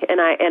cheapie,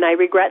 and I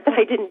regret that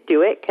I didn't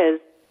do it because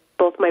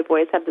both my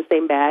boys have the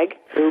same bag.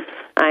 Oops.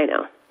 I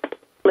know.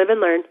 Live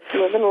and learn.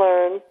 Live and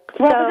learn.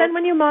 Well, but then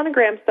when you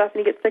monogram stuff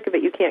and you get sick of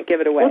it, you can't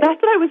give it away. Well,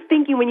 that's what I was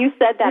thinking when you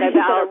said that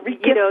about,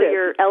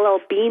 your LL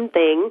Bean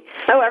thing.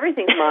 Oh,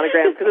 everything's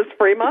monogrammed because it's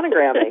free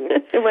monogramming.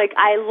 I'm like,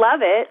 I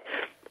love it.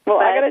 Well,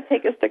 I got to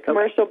take us to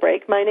commercial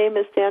break. My name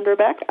is Sandra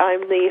Beck.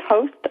 I'm the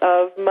host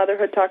of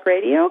Motherhood Talk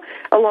Radio,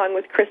 along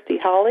with Christy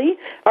Holly.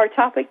 Our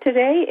topic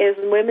today is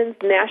Women's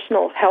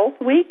National Health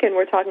Week, and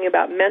we're talking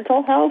about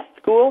mental health,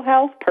 school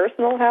health,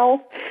 personal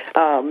health,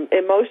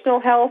 emotional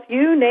health,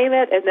 you name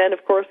it, and then,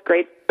 of course,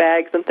 great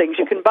bags and things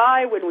you can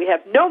buy when we have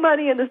no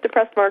money in this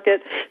depressed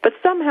market, but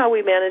somehow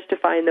we manage to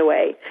find the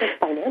way.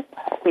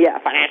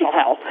 Financial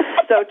health.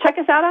 So check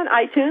us out on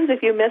iTunes.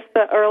 If you missed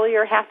the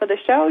earlier half of the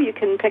show, you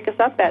can pick us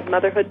up at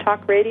Motherhood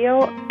Talk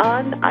Radio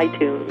on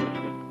iTunes.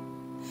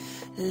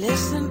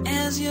 Listen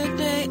as your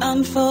day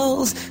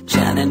unfolds,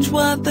 challenge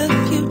what the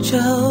future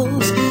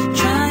holds,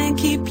 try and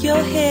keep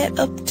your head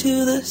up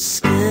to the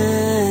sky.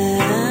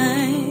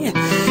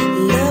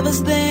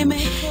 Lovers, they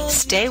may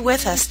Stay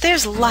with us.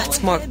 There's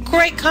lots more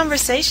great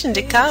conversation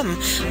to come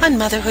on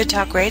Motherhood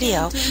Talk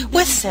Radio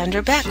with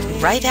Sandra Beck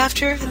right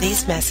after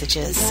these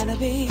messages. You gotta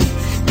be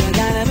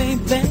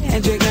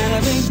bad, you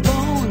gotta be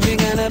bold, you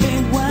gotta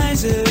be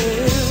wiser.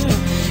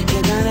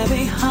 You gotta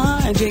be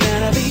hard, you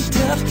gotta be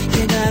tough,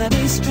 you gotta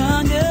be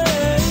stronger.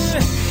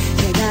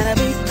 You gotta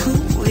be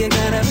cool, you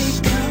gotta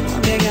be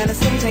calm, you gotta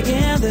stay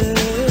together.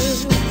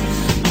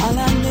 All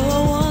I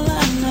know,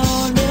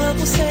 love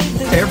will save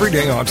the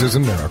Everyday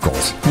Autism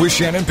Miracles with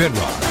Shannon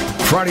Penrod.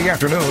 Friday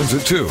afternoons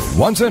at 2,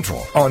 1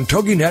 Central on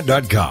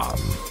TogiNet.com.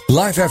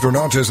 Life after an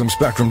autism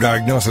spectrum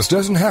diagnosis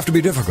doesn't have to be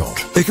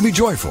difficult. It can be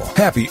joyful,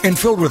 happy, and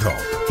filled with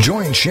hope.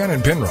 Join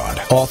Shannon Penrod,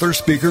 author,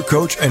 speaker,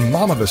 coach, and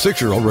mom of a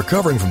 6-year-old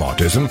recovering from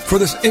autism for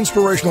this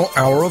inspirational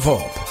hour of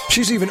hope.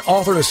 She's even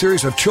authored a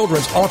series of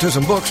children's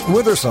autism books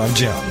with her son,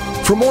 Jim.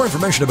 For more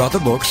information about the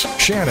books,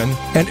 Shannon,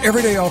 and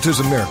Everyday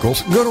Autism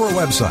Miracles, go to her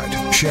website,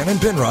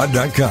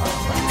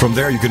 ShannonPenrod.com. From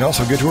there, you can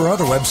also get to her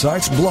other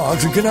websites,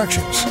 blogs, and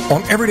connections.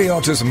 On Everyday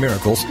Autism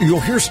Miracles, you'll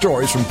hear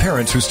stories from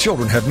parents whose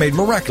children have made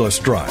miraculous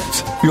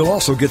strides. You'll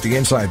also get the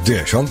inside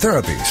dish on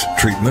therapies,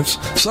 treatments,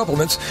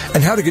 supplements,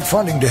 and how to get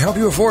funding to help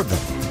you afford them.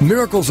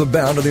 Miracles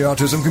abound in the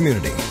autism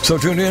community, so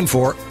tune in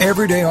for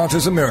Everyday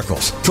Autism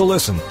Miracles to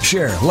listen,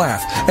 share,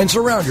 laugh, and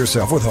surround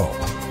yourself with hope.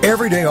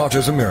 Everyday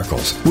Autism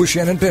Miracles with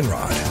Shannon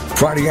Penrod.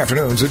 Friday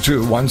afternoons at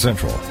 2, 1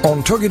 Central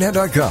on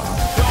TogiNet.com.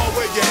 Y'all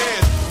wave your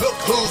hands. Look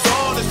who's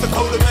on. It's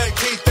Dakota Man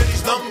Keith, and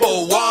he's number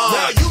 1.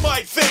 Now you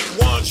might think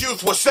Juan's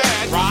youth was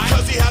sad, right?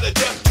 Because he had a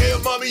deaf, dear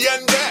mommy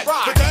and dad.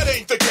 Right. But that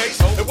ain't the case.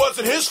 It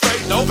wasn't his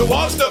fate. No, the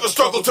Juans never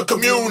struggled to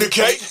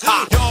communicate.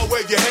 Ha. Y'all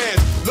wave your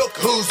hands. Look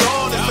who's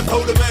on. It's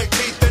Dakota Man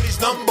Keith, and he's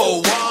number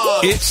 1.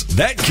 It's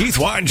That Keith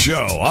Wan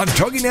Show on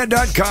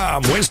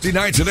TogiNet.com, Wednesday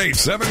nights at 8,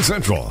 7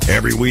 Central.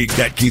 Every week,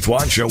 That Keith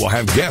Wan Show will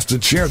have guests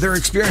that share their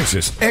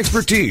experiences,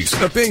 expertise,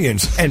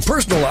 opinions, and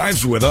personal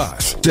lives with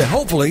us to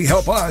hopefully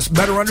help us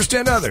better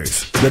understand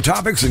others. The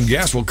topics and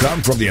guests will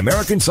come from the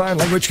American Sign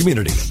Language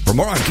community. For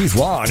more on Keith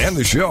Wan and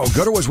the show,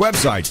 go to his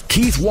website,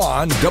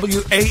 KeithWan.com.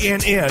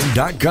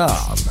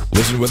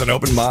 Listen with an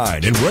open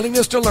mind and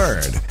willingness to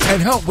learn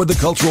and help with the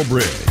cultural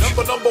bridge.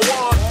 Number 1.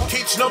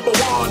 Keith's number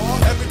one.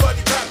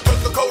 Everybody clap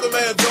cause the Coda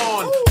Man's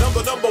on.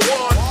 Number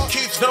one.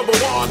 Keith's number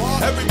one.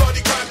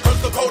 Everybody clap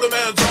cause the Coda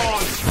Man's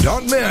on.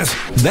 Don't miss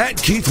That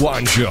Keith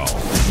Wan Show.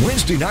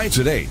 Wednesday nights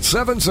at 8,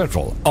 7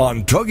 Central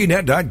on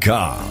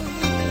TogiNet.com.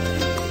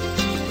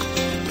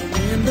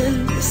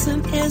 Remember,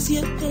 listen as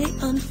your day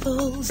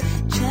unfolds.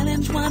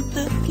 Challenge what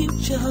the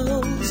future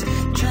holds.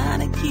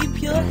 Trying to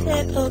keep your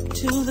head up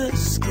to the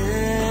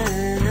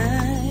sky.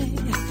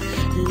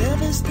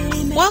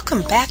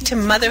 Welcome back to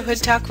Motherhood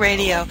Talk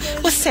Radio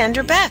with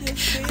Sandra Beck,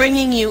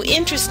 bringing you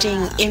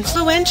interesting,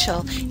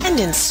 influential, and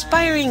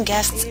inspiring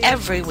guests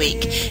every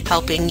week,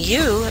 helping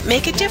you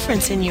make a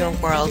difference in your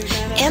world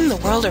and the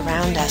world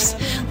around us.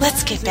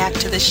 Let's get back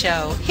to the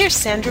show. Here's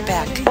Sandra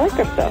Beck.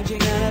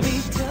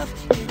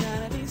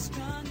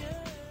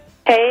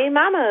 Hey,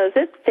 mamas,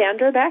 it's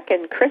Sandra Beck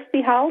and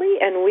Christy Holly,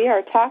 and we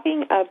are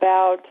talking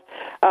about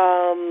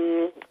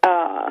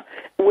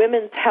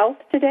women's health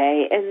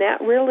today, and that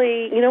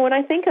really, when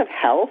I think of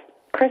health,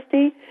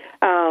 Christy,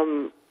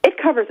 it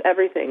covers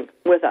everything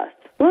with us.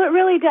 Well, it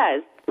really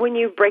does. When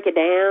you break it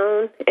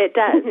down, it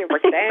does. You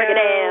break it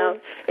down.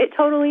 It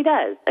totally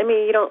does. I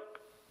mean, you don't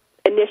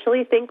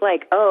initially think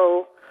like,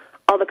 oh,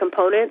 all the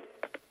components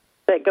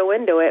that go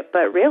into it,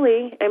 but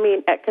really, I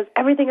mean, because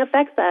everything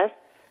affects us.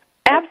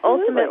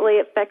 Absolutely. Ultimately,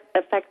 it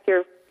affects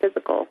your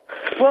physical.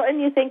 Well,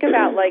 and you think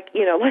about, like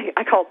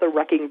I call it the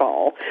wrecking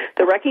ball.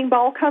 The wrecking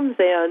ball comes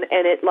in,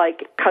 and it,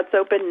 cuts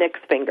open Nick's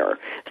finger.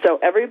 So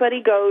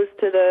everybody goes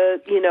to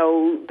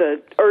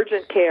the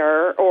urgent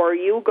care, or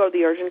you go to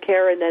the urgent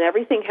care, and then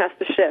everything has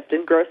to shift,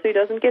 and grocery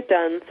doesn't get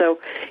done. So,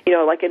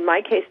 like in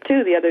my case,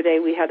 too, the other day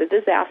we had a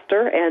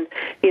disaster and,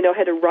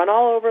 had to run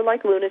all over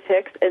like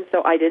lunatics, and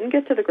so I didn't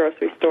get to the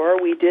grocery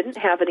store. We didn't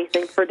have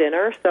anything for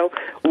dinner, so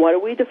what do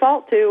we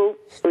default to?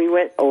 We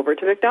went over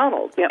to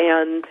McDonald's. Yep.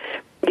 And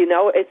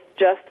it's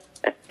just,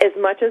 as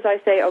much as I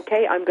say,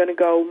 okay, I'm going to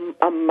go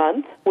a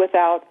month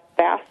without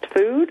fast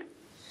food,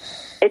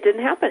 it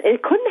didn't happen.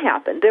 It couldn't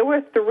happen. There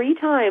were 3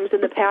 times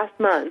in the past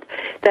month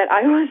that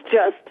I was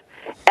just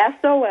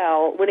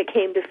SOL when it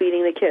came to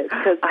feeding the kids.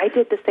 Because I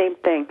did the same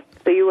thing,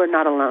 so you were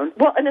not alone.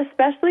 Well, and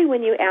especially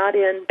when you add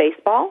in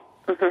baseball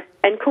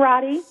and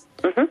karate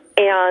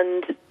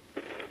and...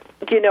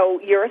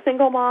 you're a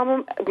single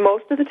mom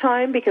most of the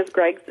time because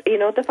Greg's,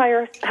 at the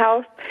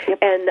firehouse,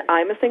 and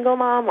I'm a single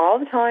mom all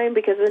the time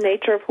because of the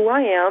nature of who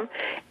I am,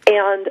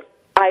 and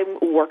I'm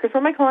working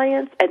for my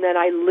clients, and then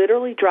I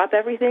literally drop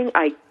everything.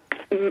 I've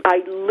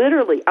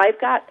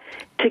got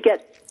to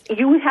get,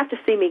 you would have to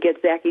see me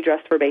get Zachy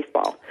dressed for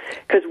baseball,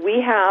 because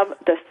we have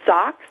the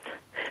socks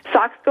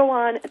go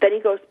on, then he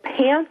goes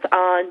pants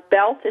on,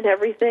 belt and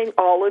everything,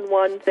 all in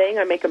one thing.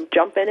 I make him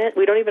jump in it.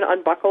 We don't even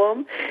unbuckle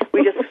him.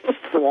 We just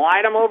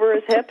slide him over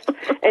his hips,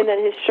 and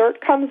then his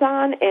shirt comes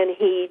on, and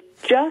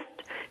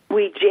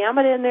we jam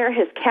it in there,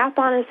 his cap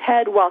on his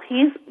head. While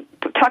he's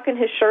tucking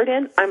his shirt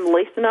in, I'm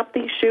lacing up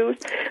these shoes.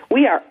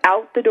 We are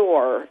out the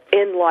door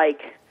in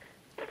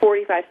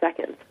 45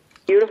 seconds,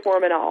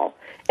 uniform and all.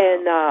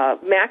 And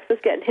Max is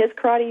getting his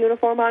karate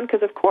uniform on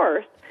because, of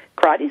course,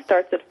 karate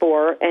starts at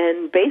 4,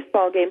 and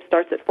baseball game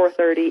starts at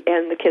 4:30,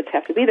 and the kids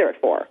have to be there at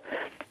 4.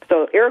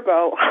 So,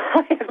 ergo,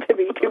 I have to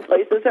be 2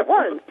 places at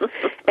once.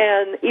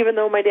 And even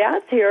though my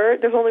dad's here,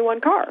 there's only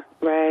 1 car.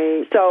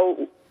 Right.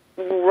 So,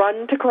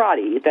 run to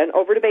karate, then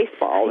over to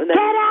baseball. And then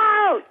get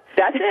out!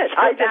 That's it.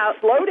 I just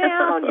slow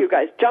down. You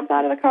guys jump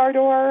out of the car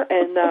door,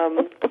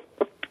 and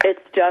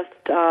it's just,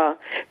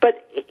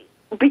 but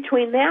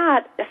between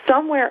that,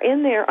 somewhere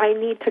in there, I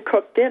need to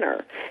cook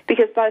dinner,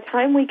 because by the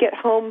time we get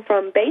home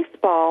from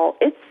baseball,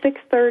 it's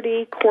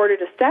 6:30,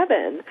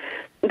 6:45.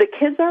 The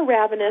kids are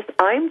ravenous.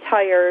 I'm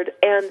tired,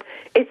 and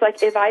it's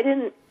like if I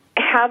didn't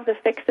have the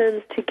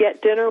fixins to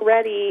get dinner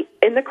ready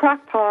in the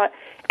crock pot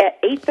at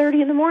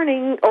 8:30 in the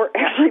morning, or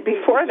actually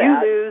before that,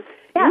 you lose.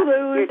 Yeah, you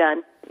lose. You're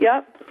done.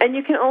 Yep. And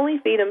you can only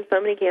feed them so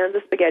many cans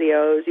of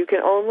SpaghettiOs. You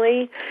can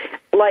only,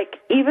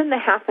 even the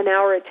half an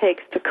hour it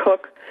takes to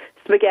cook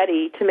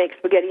spaghetti, to make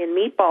spaghetti and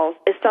meatballs,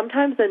 is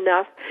sometimes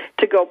enough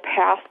to go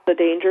past the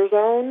danger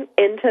zone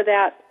into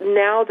that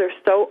now they're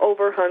so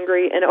over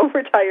hungry and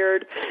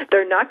overtired,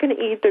 they're not going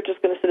to eat, they're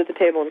just going to sit at the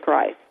table and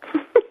cry.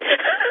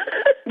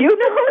 You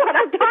know what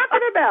I'm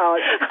talking about.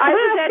 I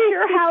was at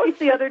your house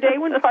the other day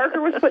when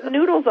Parker was putting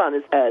noodles on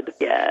his head.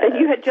 Yeah. And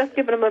you had just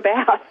given him a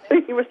bath.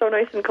 You were so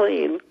nice and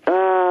clean.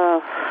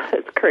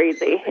 It's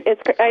crazy.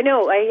 I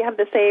know. I have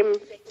the same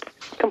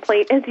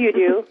complaint as you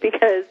do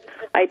because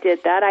I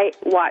did that. I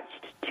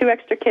watched 2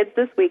 extra kids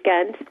this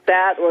weekend.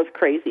 That was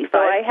crazy. So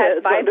I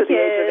had 5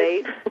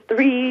 kids,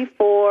 3,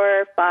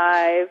 4,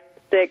 5,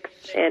 6,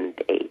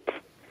 and 8.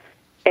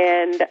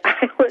 And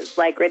I was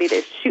ready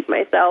to shoot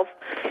myself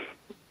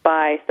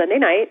by Sunday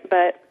night,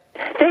 but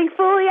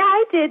thankfully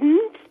I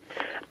didn't.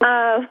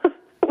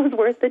 It was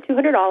worth the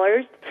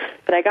 $200,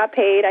 but I got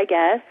paid, I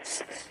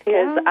guess,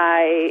 because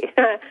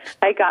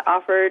I got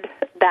offered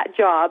that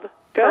job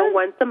for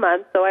once a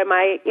month, so I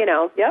might,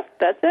 Yep,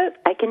 that's it.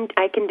 I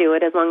can do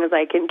it as long as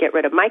I can get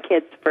rid of my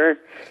kids for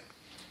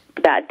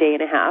that day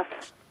and a half.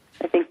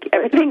 I think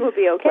everything will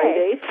be okay. Play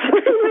dates.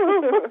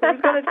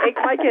 Who's going to take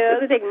my kids? Who's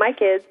going to take my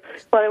kids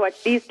while I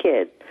watch these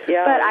kids?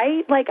 Yeah. But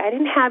I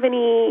didn't have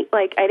any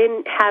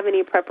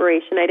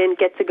preparation. I didn't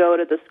get to go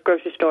to the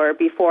grocery store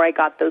before I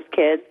got those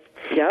kids.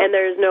 Yep. And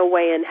there's no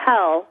way in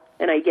hell,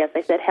 and I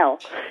said hell,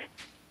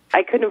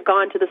 I couldn't have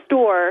gone to the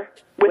store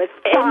with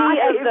any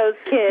of those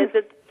kids.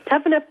 It's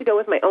tough enough to go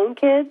with my own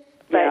kids,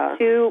 but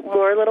 2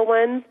 more little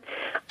ones.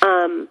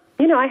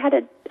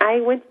 I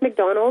went to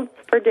McDonald's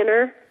for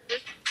dinner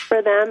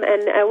for them,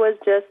 and I was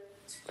just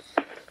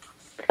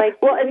like,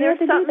 well, and there's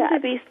something to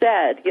be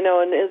said, and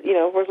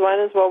might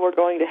as well we're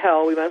going to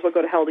hell. We might as well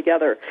go to hell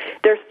together.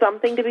 There's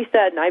something to be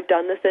said, and I've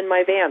done this in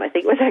my van. I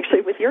think it was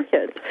actually with your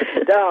kids.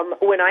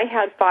 When I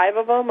had 5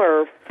 of them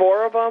or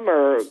 4 of them,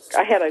 or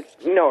I had a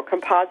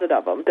composite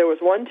of them. There was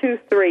 1, 2,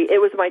 3.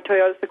 It was my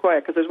Toyota Sequoia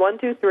because there's 1,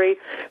 2, 3,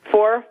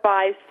 4,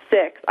 5,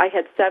 6. I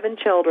had 7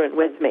 children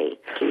with me,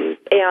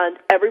 and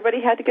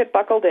everybody had to get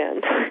buckled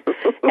in.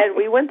 And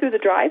we went through the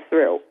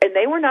drive-thru, and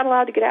they were not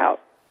allowed to get out,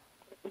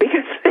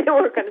 because they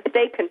were going to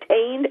stay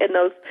contained in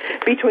those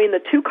between the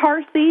 2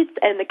 car seats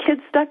and the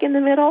kids stuck in the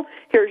middle.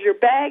 Here's your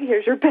bag.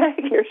 Here's your bag.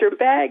 Here's your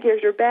bag.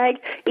 Here's your bag.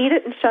 Eat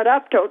it and shut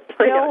up. Don't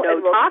spill.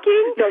 No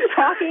talking. No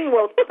talking.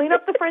 We'll clean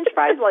up the French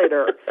fries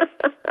later.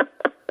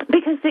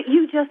 Because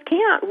you just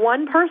can't.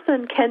 One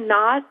person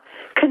cannot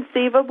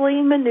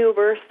conceivably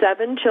maneuver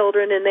 7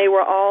 children, and they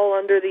were all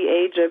under the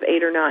age of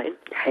 8 or 9.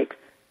 Right.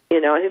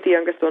 I think the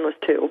youngest one was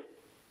 2.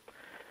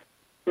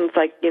 And it's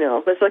like,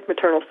 that's like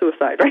maternal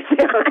suicide right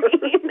there.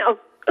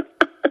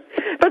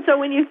 But so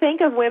when you think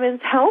of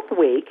Women's Health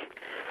Week,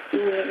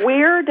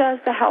 where does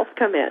the health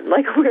come in?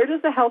 Like, where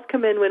does the health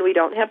come in when we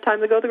don't have time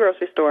to go to the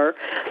grocery store?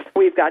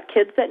 We've got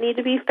kids that need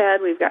to be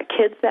fed. We've got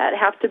kids that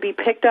have to be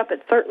picked up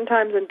at certain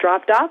times and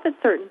dropped off at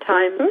certain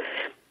times.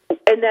 Mm-hmm.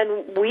 And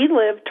then we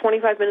live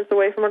 25 minutes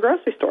away from a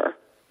grocery store.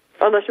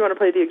 Unless you want to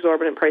pay the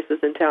exorbitant prices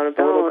in town of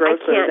the little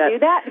grocery. I can't do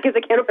that because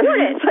I can't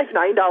afford it. It's like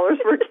 $9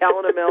 for a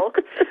gallon of milk.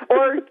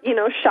 Or,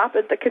 shop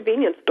at the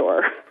convenience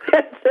store.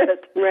 That's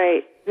it.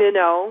 Right. And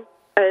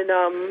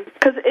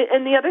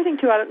and the other thing,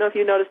 too, I don't know if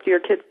you noticed your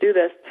kids do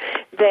this,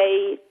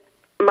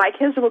 my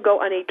kids will go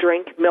on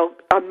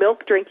a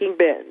milk drinking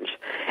binge.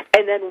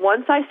 And then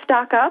once I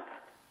stock up,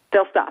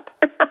 they'll stop.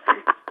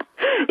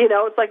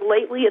 It's like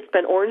lately it's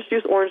been orange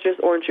juice, orange juice,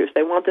 orange juice.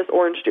 They want this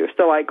orange juice.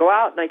 So I go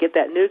out and I get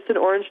that Knudsen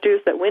orange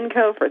juice at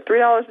Winco for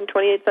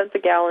 $3.28 a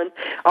gallon.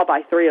 I'll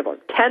buy 3 of them.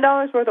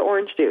 $10 worth of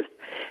orange juice.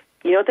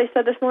 You know what they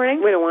said this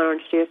morning? We don't want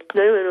orange juice.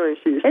 No, we don't want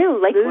orange juice. I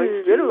don't like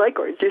orange juice. I don't like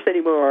orange juice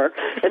anymore.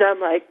 And I'm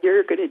like,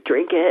 you're going to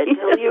drink it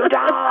until you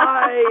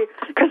die.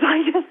 Because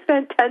I just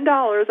spent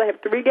 $10. I have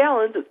 3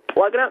 gallons. It's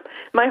plugging up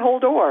my whole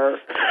door.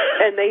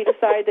 And they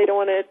decide they don't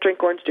want to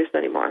drink orange juice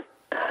anymore.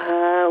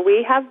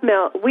 We have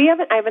milk.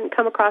 I haven't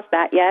come across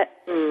that yet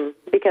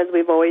because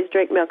we've always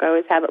drank milk. I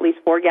always have at least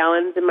 4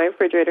 gallons in my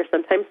refrigerator,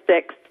 sometimes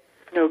 6.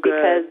 No good.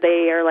 Because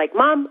they are like,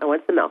 Mom, I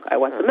want some milk. I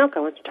want some milk. I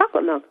want some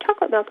chocolate milk.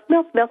 Chocolate milk.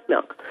 Milk, milk,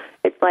 milk.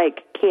 It's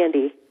like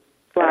candy.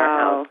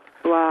 Wow.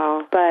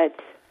 Wow. But,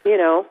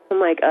 I'm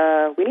like,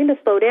 we need to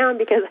slow down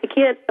because I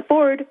can't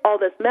afford all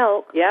this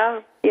milk.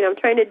 Yeah. I'm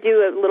trying to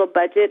do a little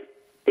budget,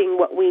 seeing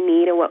what we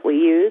need and what we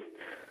use.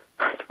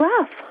 It's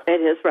rough.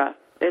 It is rough.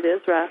 It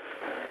is rough.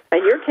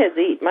 And your kids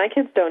eat. My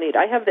kids don't eat.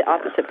 I have the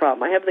opposite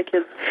problem. I have the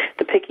kids,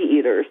 the picky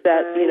eaters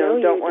that,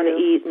 don't want to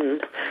eat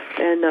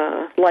and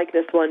like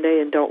this one day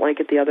and don't like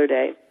it the other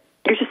day.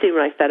 You should see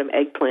when I fed them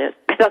eggplant.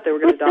 I thought they were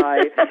going to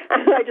die.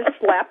 I just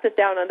slapped it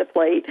down on the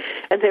plate,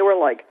 and they were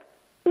like,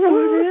 what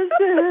is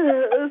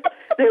this?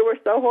 They were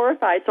so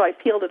horrified, so I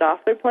peeled it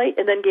off their plate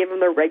and then gave them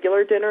their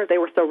regular dinner. They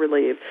were so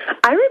relieved.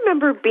 I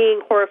remember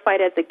being horrified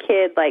as a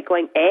kid, like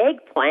going,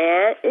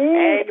 eggplant,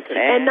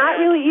 and not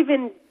really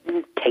even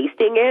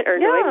tasting it or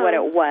knowing what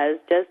it was.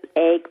 Just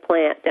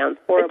eggplant sounds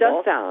horrible. It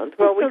does sound.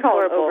 Well, we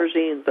call them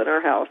aubergines in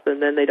our house,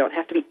 and then they don't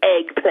have to be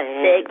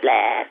eggplant.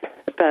 Eggplant.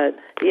 But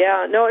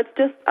yeah, no, it's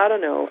just, I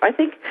don't know. I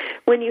think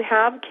when you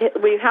have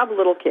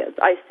little kids,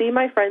 I see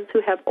my friends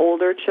who have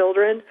older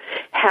children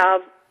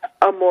have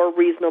a more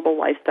reasonable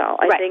lifestyle.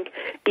 I think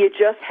you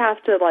just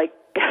have to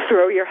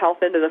throw your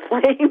health into the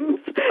flames.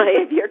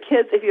 If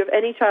you have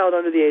any child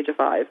under the age of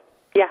 5.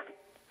 Yeah.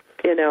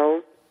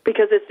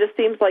 Because it just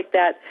seems like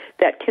that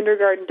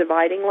kindergarten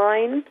dividing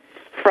line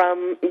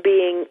from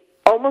being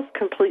almost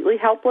completely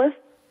helpless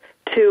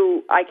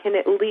to I can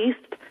at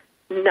least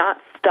not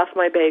stuff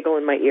my bagel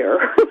in my ear.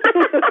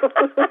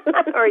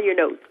 Or your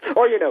nose.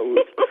 Or your nose.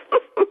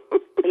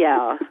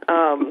 Yeah,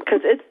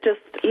 because it's just,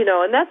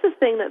 and that's the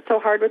thing that's so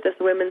hard with this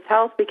women's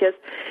health, because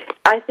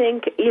I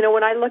think,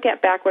 when I look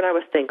at back when I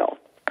was single,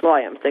 well,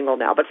 I am single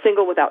now, but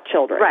single without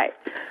children. Right.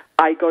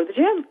 I'd go to the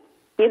gym.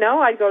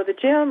 I'd go to the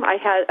gym. I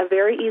had a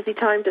very easy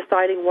time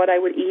deciding what I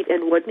would eat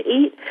and wouldn't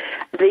eat.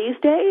 These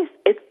days,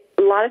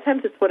 a lot of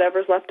times it's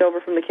whatever's left over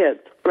from the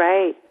kids.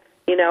 Right.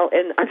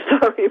 And I'm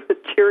sorry, with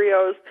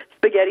Cheerios,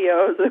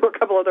 SpaghettiOs, there were a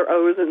couple other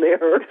O's in there,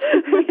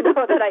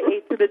 that I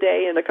ate through the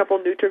day, and a couple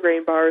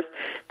Nutri-Grain bars.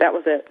 That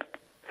was it.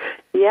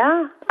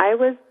 Yeah,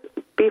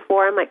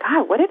 I'm like,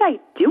 God, what did I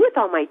do with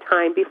all my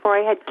time before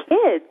I had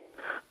kids?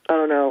 I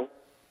don't know.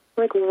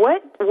 Like,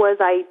 what was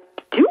I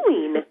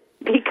doing?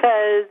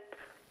 Because,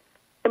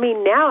 I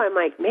mean, now I'm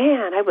like,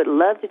 man, I would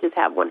love to just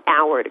have 1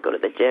 hour to go to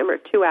the gym or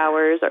 2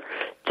 hours or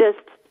just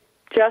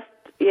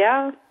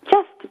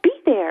be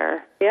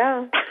there.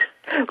 Yeah.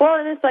 Well,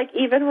 and it's like,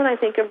 even when I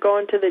think of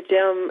going to the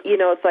gym, you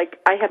know, it's like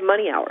I have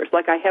money hours.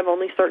 Like, I have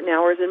only certain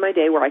hours in my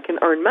day where I can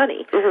earn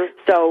money. Mm-hmm.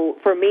 So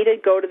for me to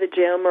go to the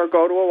gym or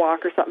go to a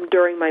walk or something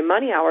during my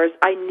money hours,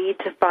 I need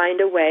to find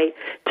a way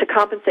to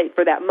compensate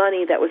for that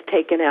money that was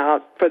taken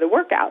out for the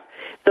workout.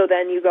 So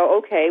then you go,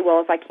 okay,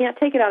 well, if I can't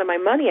take it out of my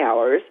money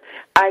hours,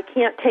 I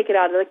can't take it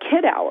out of the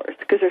kid hours,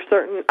 because there's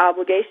certain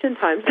obligation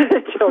times that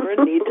the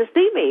children need to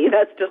see me.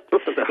 That's just,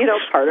 you know,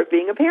 part of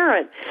being a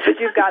parent. But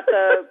you've got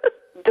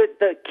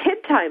the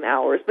kid time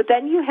hours, but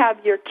then you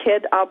have your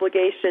kid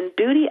obligation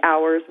duty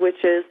hours,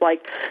 which is like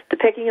the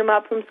picking them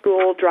up from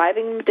school,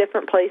 driving them to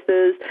different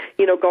places,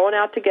 you know, going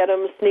out to get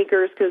them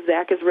sneakers, because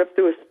Zach has ripped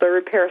through his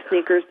third pair of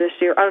sneakers this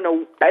year. I don't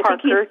know. I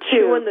think he's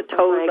chewing the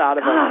toes out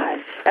of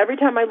them. Every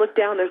time I look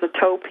down, there's a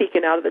toe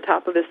peeking out of the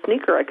top of his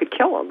sneaker. I could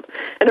kill him.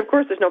 And, of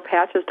course, there's no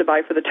patches to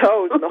buy for the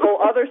toes, and the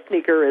whole other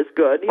sneaker is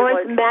good. Or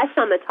it's mesh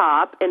on the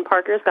top, and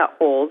Parker's got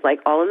holes,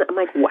 like, all in the, I'm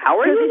like, how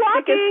are you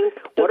walking?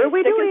 What are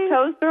we doing?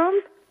 Toes through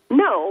them?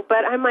 No,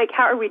 but I'm like,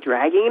 how are we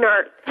dragging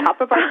our top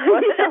of our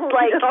foot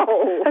like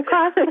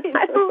across?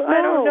 I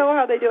don't know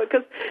how they do it,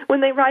 because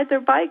when they ride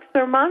their bikes,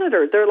 they're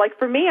monitored. They're like,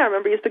 for me, I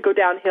remember I used to go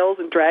down hills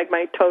and drag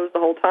my toes the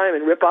whole time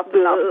and rip off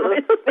the top of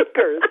my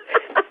sneakers.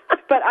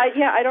 But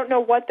I don't know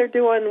what they're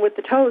doing with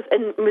the toes.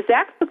 And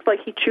Zach looks like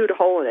he chewed a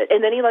hole in it,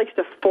 and then he likes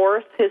to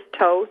force his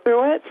toe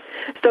through it.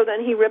 So then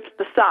he rips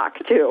the sock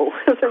too.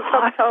 So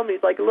he'll tell me,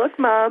 he's like, "Look,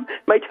 Mom,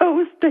 my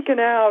toe's sticking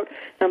out."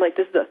 And I'm like,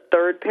 "This is the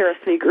third pair of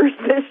sneakers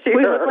this year."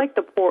 We look like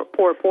the poor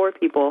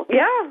people.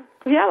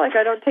 Yeah, like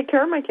I don't take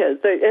care of my kids.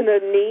 And the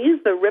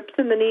knees, the rips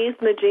in the knees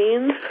and the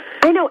jeans.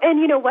 I know, and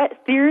you know what?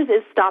 Sears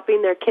is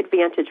stopping their Kid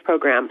Vantage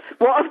program.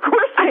 Well, of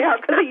course they are,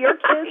 because of your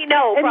kids. I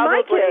know, and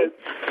probably. My kids.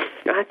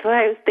 That's what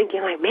I was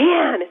thinking, like,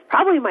 man, it's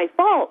probably my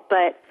fault.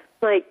 But,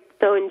 like,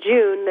 so in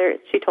June,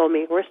 she told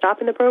me, we're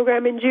stopping the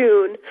program in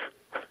June.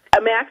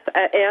 Max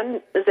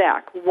and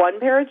Zach, 1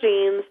 pair of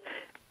jeans,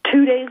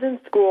 2 days in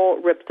school,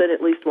 rips in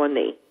at least one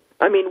knee.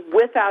 I mean,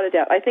 without a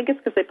doubt. I think it's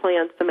because they play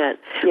on cement.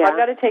 Yeah. I've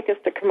got to take us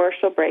to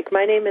commercial break.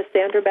 My name is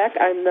Sandra Beck.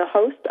 I'm the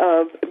host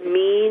of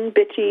Mean,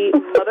 Bitchy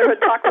Motherhood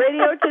Talk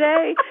Radio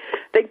today.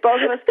 I think both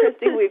of us,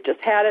 Christy, we've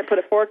just had it. Put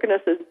a fork in us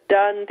is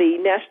done. The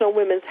National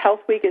Women's Health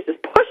Week has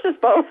just pushed us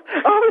both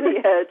over the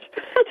edge.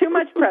 Too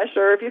much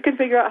pressure. If you can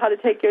figure out how to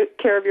take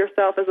care of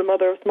yourself as a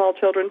mother of small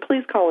children,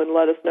 please call and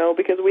let us know,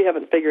 because we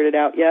haven't figured it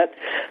out yet.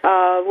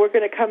 We're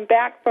going to come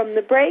back from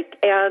the break,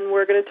 and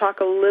we're going to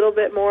talk a little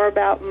bit more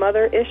about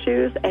mother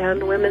issues and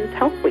Women's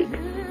Health Week.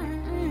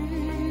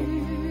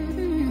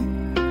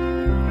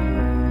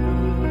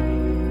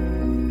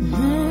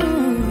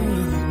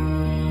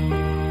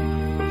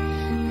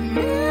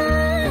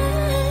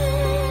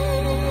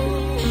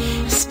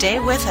 Stay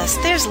with us.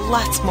 There's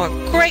lots more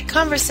great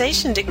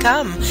conversation to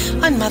come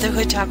on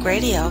Motherhood Talk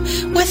Radio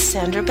with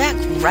Sandra Beck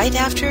right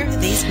after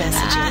these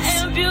messages. I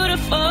am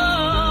beautiful,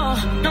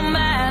 no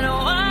matter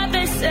what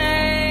they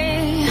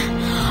say.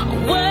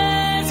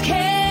 Words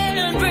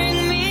can't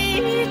bring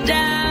me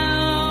down.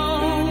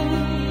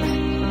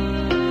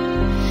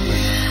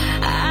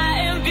 I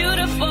am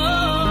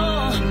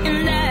beautiful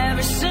in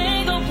every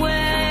single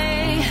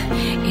way.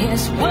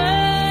 Yes,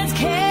 words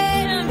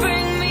can't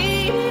bring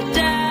me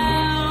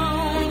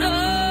down.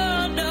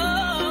 Oh,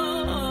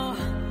 no.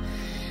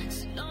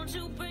 So don't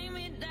you bring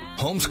me down.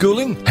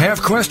 Homeschooling?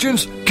 Have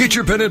questions? Get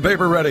your pen and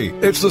paper ready.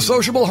 It's the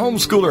sociable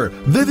homeschooler,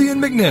 Vivian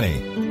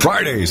McNinney.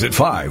 Fridays at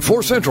 5,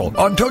 4 Central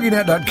on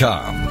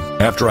TogiNet.com.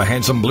 After a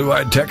handsome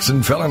blue-eyed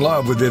Texan fell in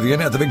love with Vivian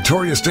at the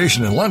Victoria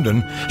Station in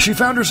London, she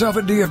found herself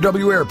at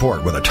DFW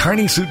Airport with a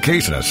tiny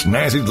suitcase and a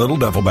snazzy little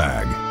duffel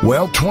bag.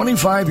 Well,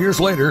 25 years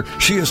later,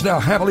 she is now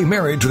happily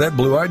married to that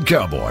blue-eyed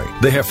cowboy.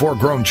 They have 4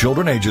 grown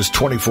children ages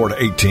 24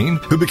 to 18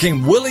 who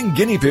became willing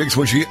guinea pigs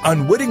when she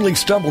unwittingly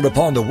stumbled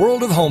upon the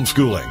world of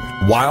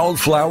homeschooling.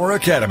 Wildflower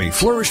Academy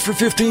flourished for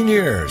 15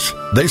 years.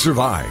 They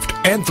survived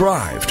and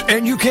thrived,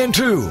 and you can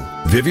too.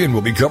 Vivian will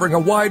be covering a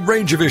wide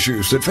range of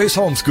issues that face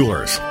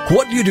homeschoolers.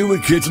 What do you do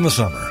with kids in the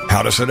summer?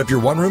 How to set up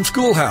your one-room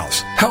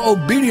schoolhouse? How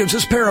obedience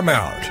is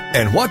paramount?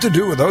 And what to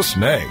do with those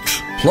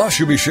snakes? Plus,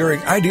 you'll be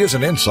sharing ideas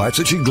and insights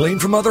that she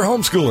gleaned from other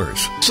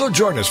homeschoolers. So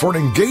join us for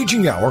an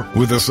engaging hour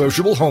with the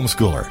sociable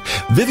homeschooler,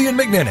 Vivian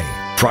McNinney.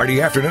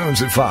 Friday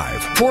afternoons at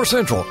 5, 4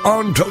 Central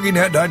on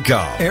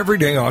TogiNet.com.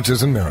 Everyday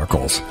Autism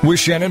Miracles with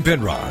Shannon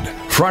Penrod.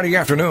 Friday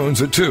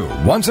afternoons at 2,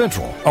 1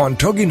 Central on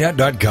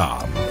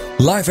TogiNet.com.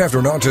 Life after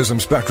an autism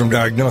spectrum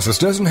diagnosis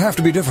doesn't have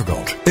to be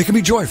difficult. It can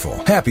be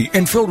joyful, happy,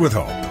 and filled with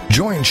hope.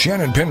 Join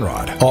Shannon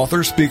Penrod,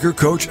 author, speaker,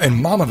 coach, and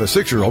mom of a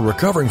 6-year-old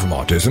recovering from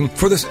autism,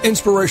 for this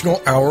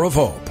inspirational hour of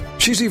hope.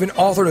 She's even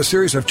authored a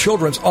series of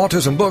children's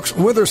autism books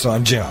with her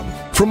son, Jim.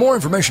 For more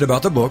information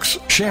about the books,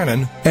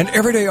 Shannon, and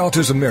Everyday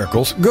Autism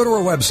Miracles, go to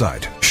her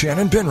website,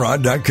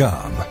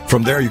 ShannonPenrod.com.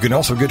 From there, you can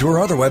also get to her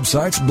other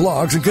websites,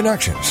 blogs, and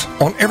connections.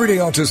 On Everyday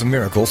Autism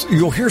Miracles,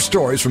 you'll hear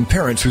stories from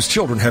parents whose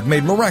children have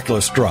made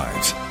miraculous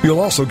strides. You'll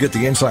also get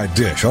the inside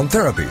dish on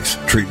therapies,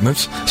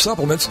 treatments,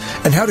 supplements,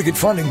 and how to get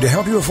funding to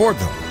help you afford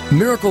them.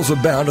 Miracles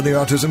abound in the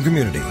autism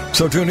community,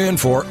 so tune in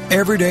for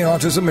Everyday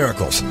Autism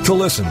Miracles to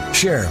listen,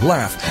 share,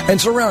 laugh,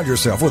 and surround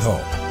yourself with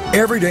hope.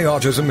 Everyday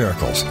Autism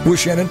Miracles with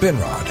Shannon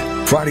Penrod.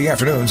 Friday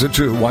afternoons at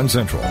 2, 1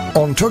 Central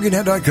on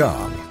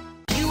TogiNet.com.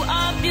 You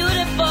are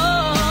beautiful,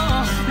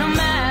 no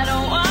matter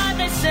what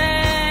they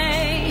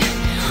say.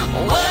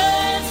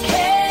 Words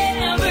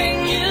can't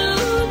bring you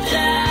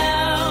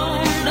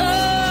down.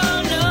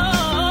 No,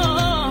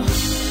 no.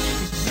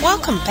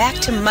 Welcome back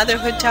to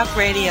Motherhood Talk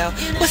Radio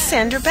with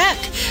Sandra Beck,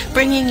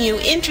 bringing you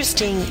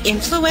interesting,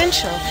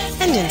 influential,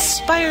 and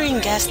inspiring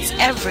guests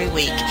every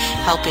week,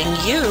 helping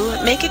you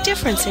make a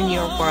difference in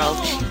your world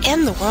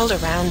and the world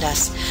around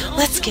us.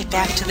 Let's get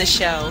back to the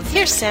show.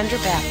 Here's Sandra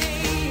Beck.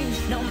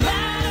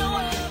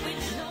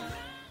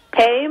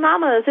 Hey,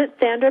 mamas, it's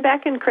Sandra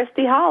Beck and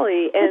Christy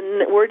Holly,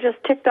 and we're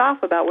just ticked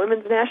off about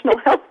Women's National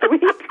Health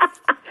Week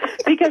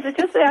because it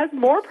just adds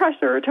more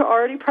pressure to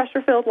already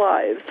pressure-filled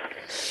lives.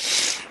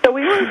 So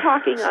we were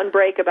talking on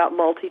break about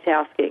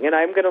multitasking, and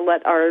I'm going to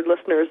let our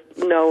listeners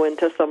know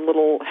into some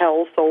little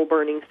hell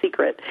soul-burning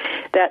secret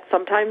that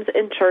sometimes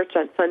in church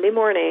on Sunday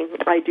morning,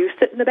 I do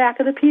sit in the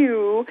back of the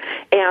pew,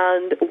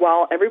 and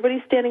while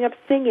everybody's standing up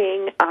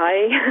singing,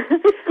 I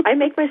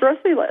make my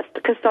grocery list,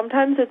 because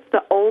sometimes it's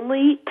the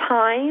only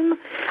time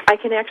I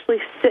can actually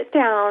sit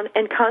down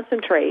and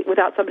concentrate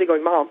without somebody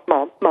going, Mom,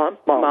 Mom, Mom,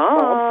 Mom,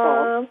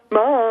 Mom,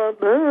 Mom,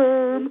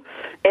 Mom,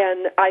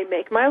 and I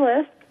make my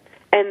list.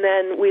 And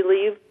then we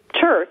leave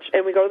church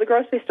and we go to the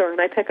grocery store and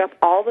I pick up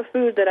all the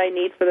food that I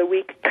need for the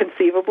week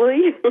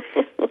conceivably.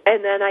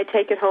 And then I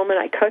take it home and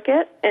I cook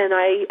it. And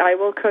I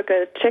will cook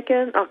a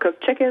chicken. I'll cook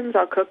chickens.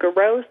 I'll cook a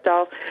roast.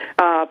 I'll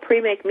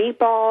pre-make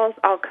meatballs.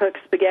 I'll cook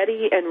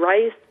spaghetti and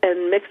rice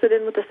and mix it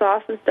in with the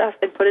sauce and stuff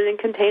and put it in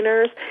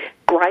containers,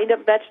 grind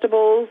up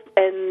vegetables,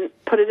 and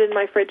put it in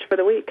my fridge for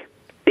the week.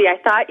 See, I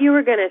thought you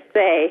were going to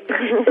say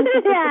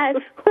that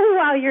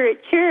while you're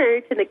at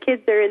church and the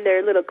kids are in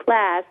their little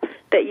class,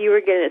 that you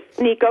were going to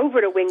sneak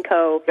over to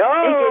Winco and get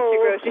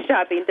your grocery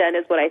shopping done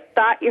is what I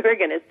thought you were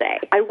going to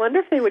say. I wonder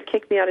if they would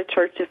kick me out of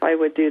church if I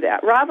would do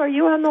that. Rob, are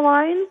you on the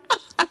line?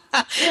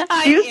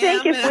 I Do you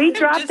think if we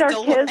dropped our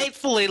kids...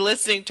 delightfully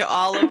listening to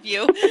all of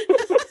you.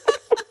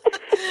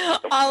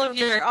 all of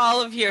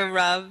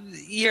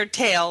your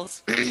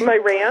tales. My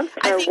rants?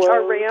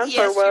 Our rants,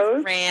 our woes?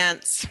 Your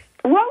rants.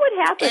 What would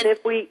happen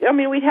if we'd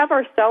have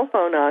our cell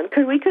phone on.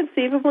 Could we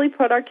conceivably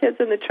put our kids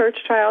in the church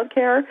child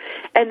care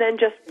and then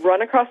just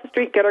run across the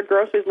street, get our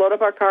groceries, load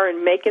up our car,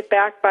 and make it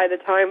back by the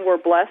time we're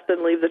blessed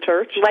and leave the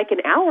church? Like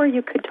an hour,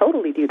 you could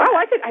totally do that. Oh,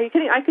 I could. Are you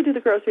kidding? I could do the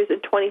groceries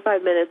in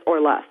 25 minutes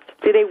or less.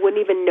 See, they wouldn't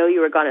even know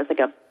you were gone. It's like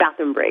a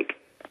bathroom break.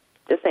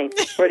 Just saying.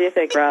 What do you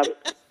think, Rob?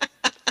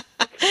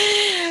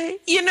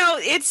 You know,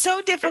 it's so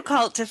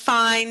difficult to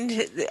find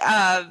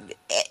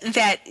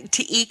that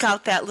to eke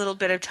out that little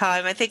bit of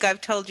time. I think I've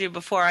told you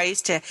before, I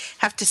used to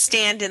have to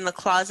stand in the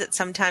closet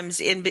sometimes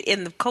in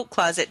the coat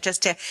closet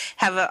just to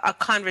have a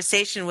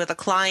conversation with a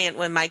client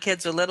when my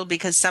kids were little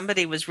because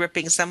somebody was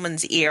ripping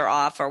someone's ear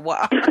off or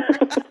what.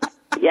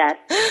 Yes.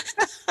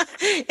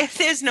 If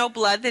there's no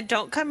blood, then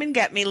don't come and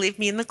get me. Leave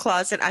me in the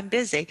closet. I'm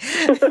busy.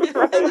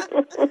 Right.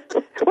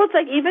 Well, it's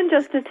like even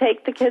just to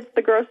take the kids to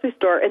the grocery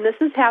store, and this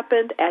has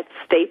happened at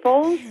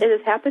Staples, it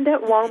has happened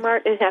at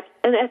Walmart, and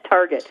at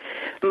Target.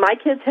 My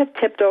kids have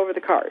tipped over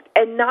the cart,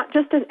 and not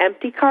just an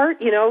empty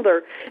cart. You know,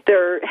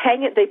 they're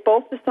hanging. They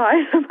both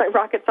decide. My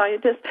rocket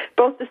scientists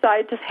both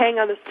decide to hang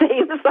on the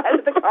same side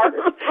of the cart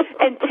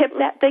and tip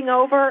that thing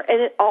over,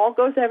 and it all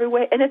goes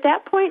everywhere. And at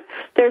that point,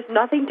 there's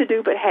nothing to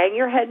do but hang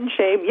your head in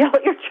shame, yell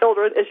at your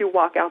children as you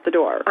walk out the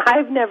door.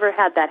 I've never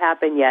had that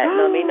happen yet.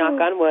 Let me knock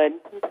on wood.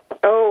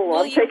 Oh,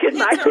 well, I'm taking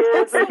my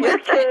kids and your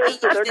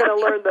kids, and they're going to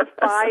learn the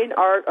fine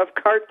art of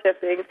cart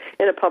tipping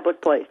in a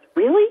public place.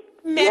 Really?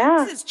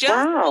 Max is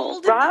just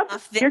old Rob,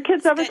 enough. Your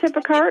kids ever tip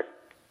a cart?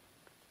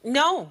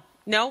 No,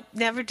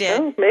 never did.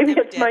 Oh, maybe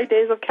never it's my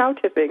days of cow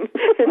tipping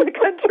in the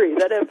country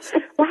that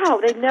have, wow,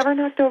 they've never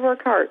knocked over a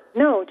cart.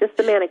 No, just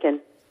a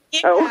mannequin.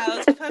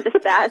 Cows,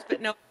 just that.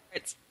 But no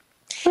carts.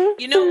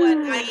 You know what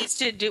I used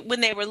to do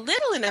when they were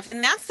little enough,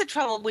 and that's the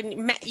trouble.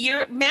 When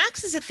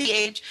Max is at the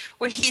age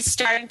where he's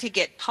starting to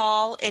get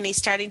tall and he's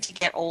starting to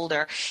get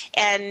older,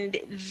 and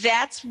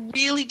that's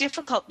really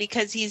difficult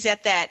because he's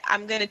at that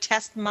I'm going to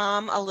test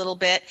mom a little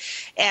bit,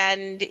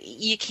 and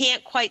you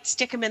can't quite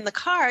stick him in the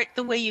cart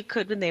the way you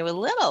could when they were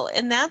little,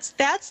 and that's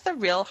the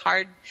real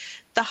hard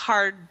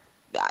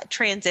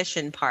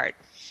transition part,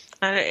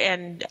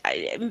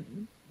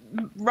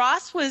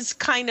 Ross was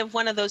kind of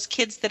one of those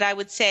kids that I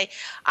would say,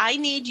 I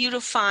need you to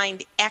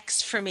find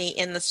X for me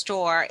in the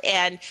store.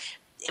 And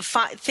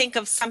think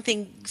of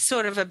something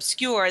sort of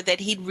obscure that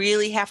he'd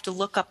really have to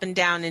look up and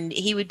down, and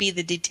he would be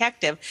the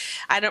detective.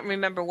 I don't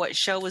remember what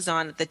show was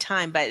on at the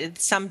time, but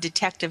it's some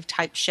detective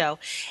type show.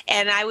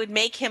 And I would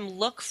make him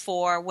look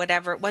for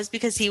whatever it was,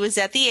 because he was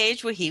at the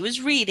age where he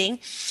was reading,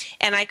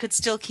 and I could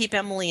still keep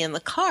Emily in the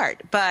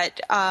cart.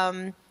 But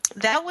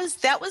that was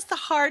the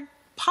hard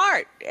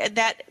part at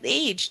that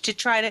age, to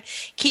try to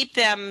keep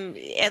them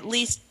at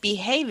least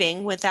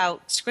behaving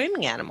without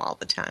screaming at him all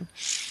the time.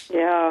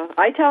 Yeah,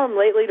 I tell him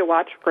lately to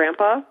watch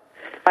Grandpa.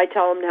 I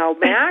tell him now,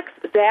 Max,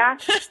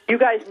 Zach, you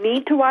guys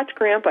need to watch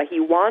Grandpa. He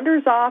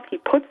wanders off. He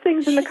puts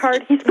things in the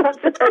cart he's not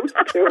supposed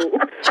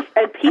to.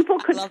 And people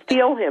could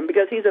steal him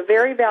because he's a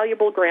very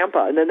valuable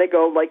grandpa. And then they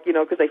go, like,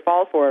 because they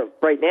fall for it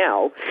right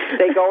now.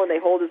 They go and they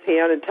hold his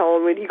hand and tell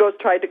him, when he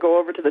tried to go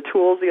over to the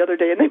tools the other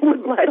day and they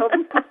wouldn't let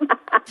him.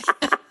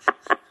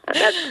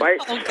 That's smart.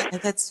 Oh,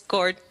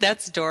 God,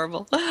 that's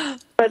adorable.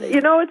 But,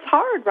 it's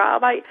hard,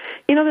 Rob.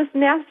 This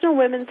National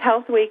Women's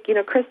Health Week,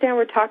 Christiane,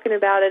 we're talking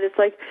about it. It's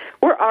like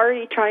we're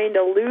already trying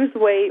to lose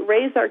weight,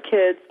 raise our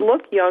kids,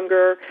 look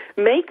younger,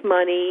 make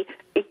money,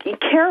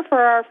 care for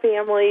our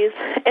families,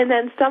 and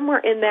then somewhere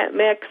in that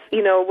mix,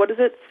 what is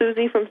it?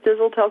 Susie from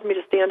Sizzle tells me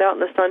to stand out in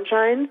the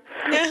sunshine.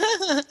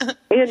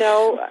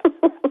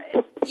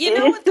 You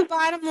know what the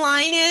bottom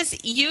line is?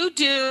 You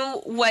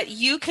do what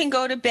you can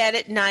go to bed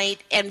at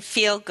night and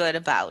feel good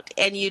about.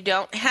 And you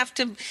don't have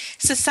to.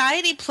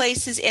 Society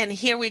places, and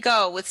here we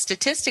go with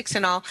statistics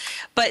and all,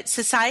 but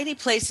society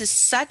places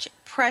such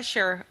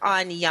pressure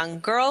on young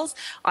girls,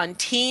 on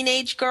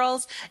teenage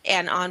girls,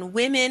 and on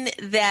women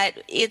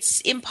that it's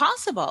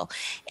impossible.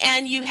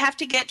 And you have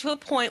to get to a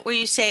point where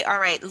you say, all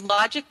right,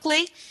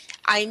 logically,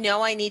 I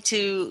know I need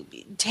to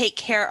take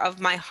care of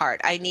my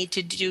heart. I need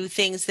to do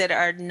things that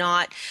are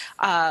not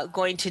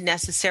going to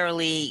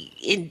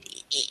necessarily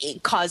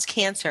cause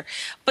cancer.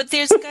 But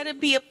there's got to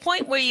be a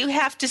point where you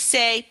have to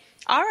say,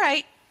 all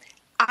right,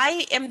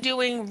 I am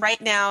doing right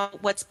now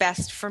what's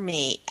best for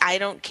me. I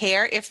don't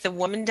care if the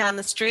woman down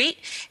the street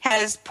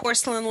has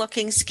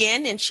porcelain-looking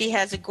skin and she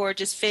has a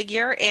gorgeous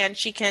figure and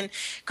she can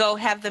go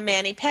have the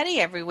mani-pedi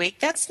every week.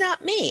 That's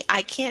not me.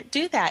 I can't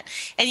do that.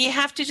 And you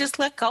have to just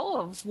let go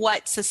of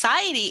what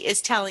society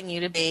is telling you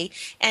to be,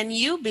 and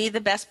you be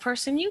the best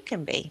person you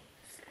can be.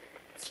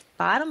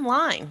 Bottom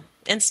line.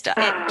 And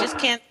just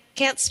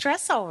can't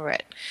stress over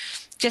it.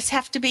 Just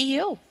have to be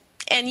you.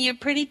 And you're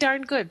pretty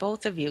darn good,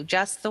 both of you,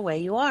 just the way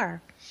you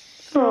are.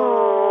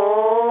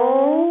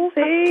 Oh,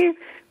 see,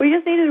 we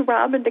just needed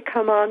Robin to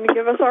come on and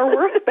give us our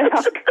worth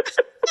back.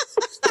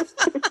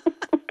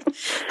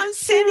 I'm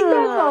sitting here.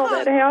 All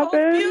that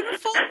happened.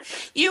 Beautiful.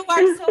 You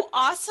are so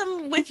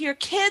awesome with your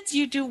kids.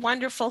 You do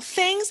wonderful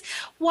things.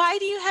 Why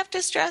do you have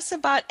to stress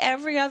about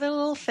every other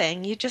little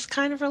thing? You just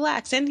kind of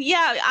relax. And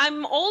yeah,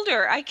 I'm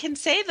older. I can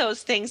say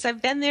those things.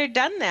 I've been there,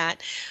 done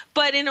that.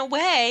 But in a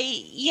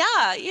way,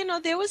 yeah,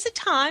 there was a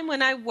time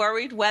when I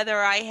worried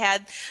whether I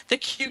had the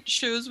cute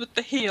shoes with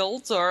the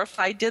heels or if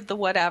I did the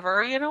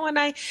whatever, and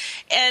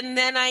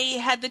then I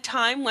had the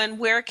time when,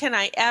 where can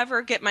I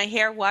ever get my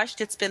hair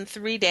washed? It's been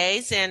 3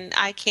 days and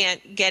I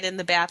can't get in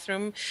the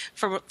bathroom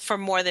for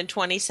more than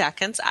 20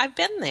 seconds. I've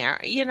been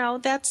there.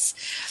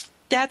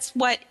 That's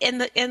what,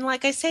 and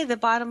like I say, the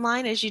bottom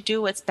line is you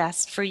do what's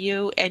best for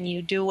you, and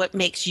you do what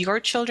makes your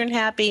children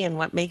happy and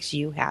what makes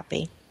you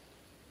happy.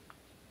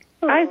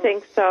 I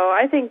think so.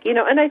 I think,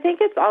 and I think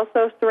it's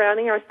also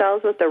surrounding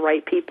ourselves with the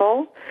right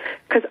people,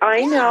 because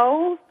I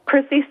know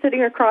Chrissy's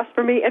sitting across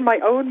from me in my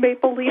own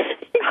Maple Leaf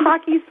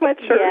hockey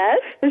sweatshirt. Yes.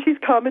 And she's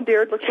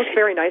commandeered. Looks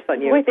very nice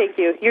on you. Well, thank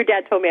you. Your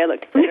dad told me I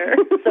looked thinner,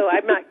 so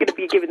I'm not going to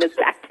be giving this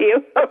back to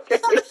you. Okay.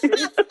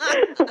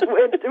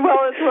 Well,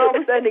 we're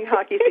almost ending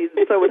hockey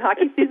season, so when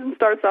hockey season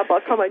starts up,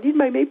 I'll come. I need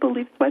my Maple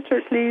Leaf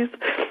sweatshirt, please.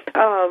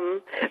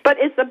 But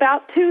it's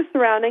about,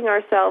 surrounding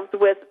ourselves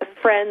with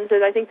friends,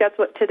 and I think that's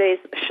what today's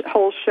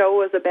whole show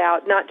was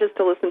about, not just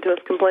to listen to us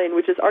complain,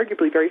 which is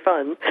arguably very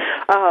fun,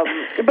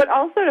 but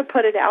also to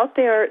put it out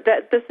there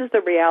that this is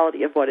the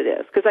reality of what it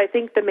is. Because I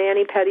think the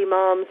mani-pedi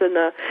moms and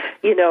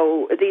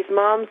these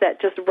moms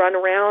that just run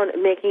around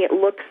making it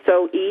look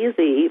so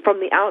easy from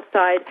the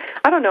outside,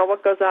 I don't know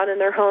what goes on in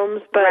their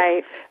homes, but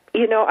right.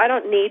 I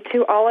don't need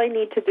to. All I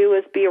need to do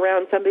is be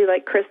around somebody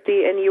like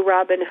Christy and you,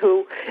 Robin,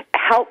 who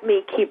help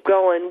me keep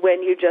going when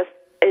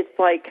it's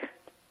like,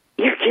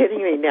 you're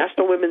kidding me.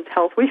 National Women's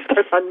Health Week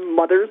starts on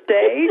Mother's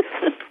Day.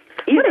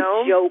 What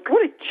a joke.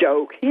 What a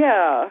joke.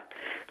 Yeah.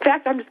 In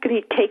fact, I'm just going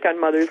to eat cake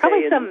on Mother's Day.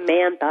 Probably some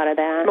man thought of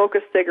that. Smoke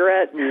a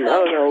cigarette and,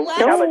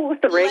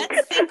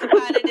 Let's think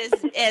about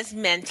it as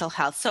mental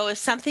health. So if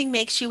something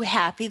makes you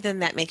happy, then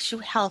that makes you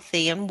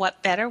healthy. And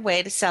what better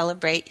way to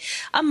celebrate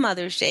a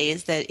Mother's Day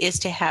is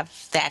to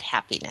have that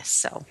happiness.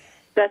 So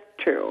that's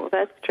true.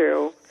 That's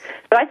true.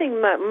 But I think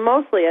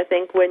mostly,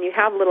 when you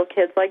have little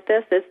kids like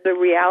this, it's the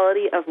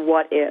reality of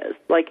what is.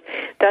 Like,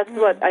 that's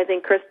what I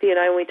think Christy and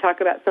I, when we talk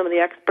about some of the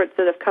experts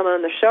that have come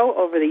on the show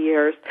over the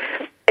years,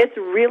 it's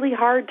really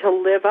hard to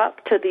live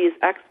up to these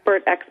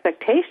expert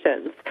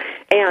expectations.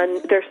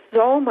 And there's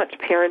so much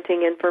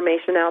parenting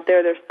information out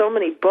there. There's so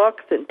many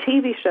books and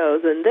TV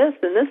shows and this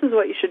is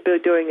what you should be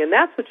doing and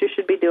that's what you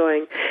should be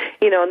doing.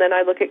 And then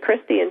I look at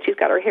Christy and she's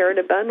got her hair in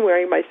a bun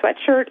wearing my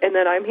sweatshirt, and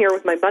then I'm here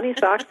with my bunny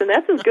socks, and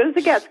that's as good as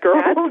it gets, girl.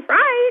 That's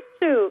right.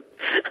 Shoot.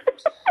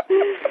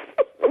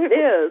 It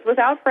is.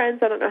 Without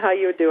friends, I don't know how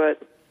you would do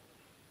it.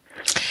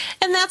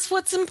 And that's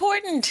what's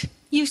important.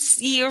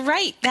 You're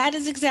right. That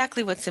is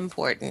exactly what's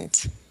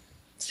important.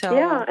 So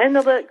yeah, and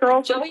the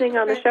girls listening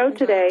on the show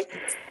today,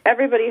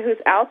 everybody who's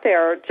out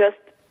there, just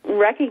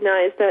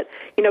recognize that,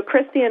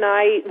 Christy and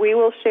I, we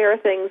will share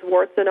things,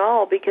 warts and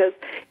all, because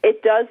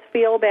it does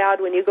feel bad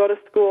when you go to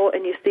school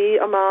and you see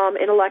a mom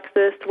in a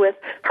Lexus with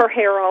her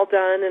hair all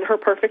done and her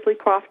perfectly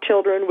coiffed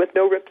children with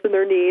no rips in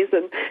their knees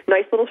and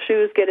nice little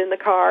shoes get in the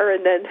car,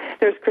 and then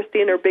there's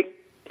Christy in her big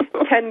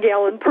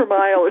 10-gallon per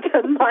mile or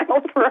 10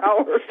 miles per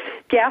hour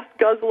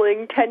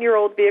gas-guzzling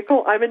 10-year-old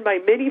vehicle. I'm in my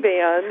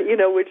minivan,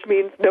 which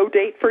means no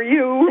date for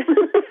you.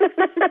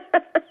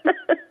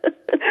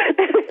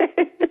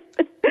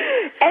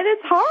 And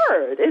it's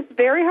hard. It's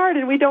very hard,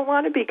 and we don't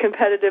want to be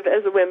competitive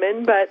as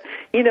women, but,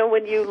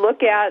 when you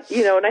look at,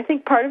 and I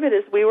think part of it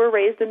is we were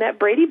raised in that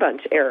Brady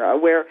Bunch era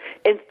where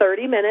in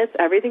 30 minutes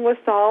everything was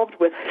solved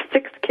with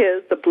 6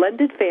 kids, a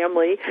blended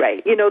family.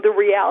 Right. The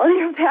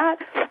reality of that,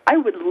 I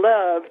would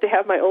love to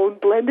have my own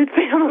blended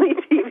family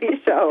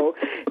TV show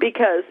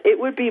because it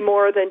would be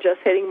more than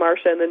just hitting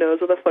Marcia in the nose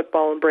with a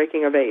football and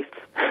breaking a vase.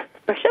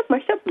 Marcia.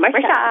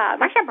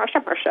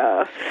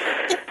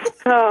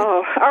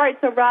 Oh, all right.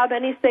 So, Rob,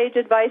 any sage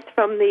advice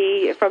from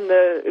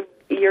the?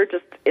 You're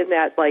just in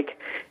that like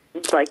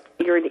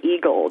you're an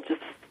eagle,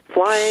 just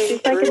flying.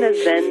 She's like in a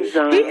Zen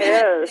zone. She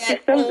is. She's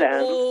so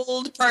zen.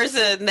 Old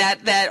person,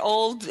 that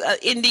old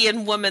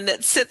Indian woman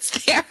that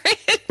sits there.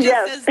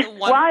 Yes. The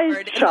one Wise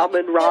word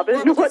Shaman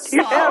Robin, what do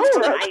you have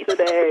for us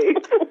today?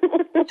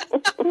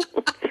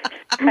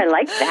 I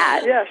like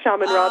that. Yeah,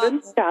 Shaman Robin.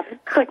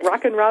 It's like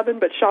Rockin' Robin,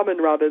 but Shaman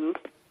Robin.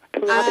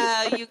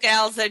 You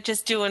gals are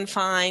just doing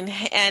fine,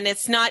 and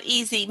it's not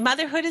easy.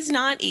 Motherhood is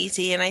not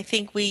easy, and I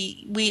think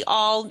we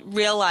all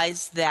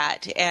realize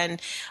that. And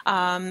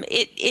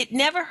it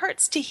never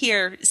hurts to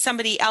hear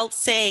somebody else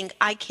saying,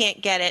 "I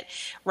can't get it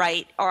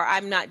right," or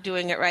 "I'm not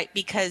doing it right,"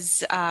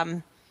 because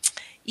then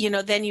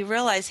you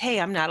realize, hey,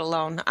 I'm not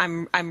alone.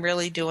 I'm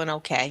really doing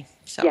okay.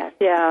 So yes,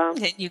 yeah,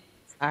 you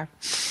are,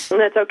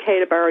 and it's okay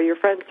to borrow your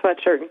friend's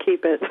sweatshirt and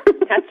keep it.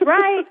 That's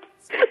right.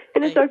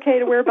 And it's okay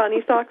to wear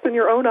bunny socks in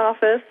your own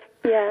office.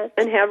 Yes.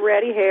 And have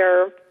ratty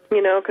hair,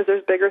 because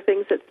there's bigger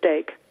things at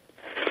stake.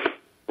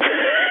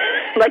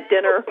 Like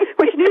dinner,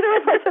 which neither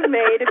of us have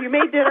made. Have you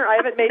made dinner? I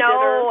haven't made dinner.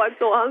 No, I'm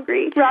so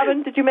hungry.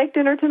 Robin, did you make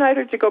dinner tonight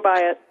or did you go buy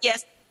it?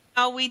 Yes.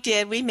 Oh, we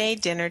did. We made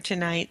dinner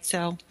tonight,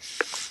 so...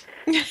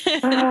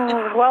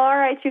 Well, all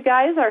right, you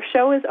guys, our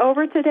show is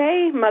over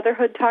today.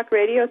 Motherhood Talk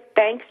Radio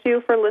thanks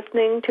you for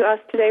listening to us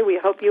today. We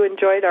hope you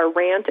enjoyed our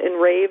rant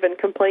and rave and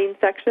complain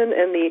section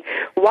and the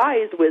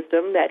wise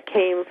wisdom that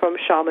came from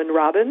Shaman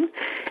Robin.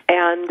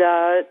 And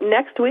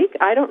next week,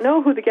 I don't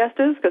know who the guest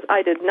is because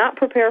I did not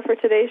prepare for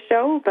today's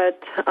show, but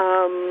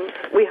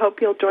we hope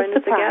you'll join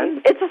us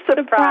again. It's a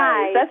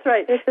surprise. That's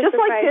right. Just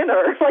like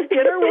dinner. Like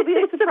dinner will be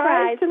a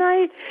surprise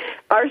tonight.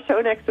 Our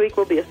show next week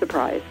will be a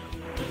surprise.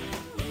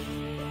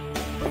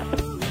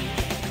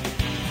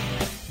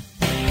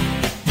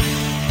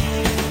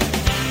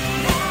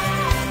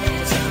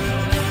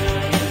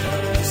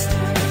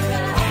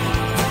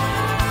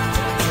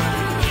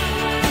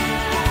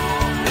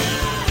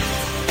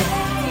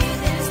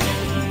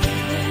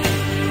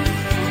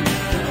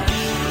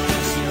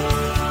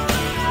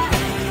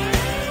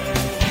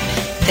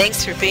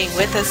 Thanks for being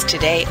with us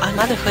today on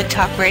Motherhood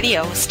Talk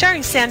Radio,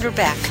 starring Sandra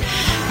Beck.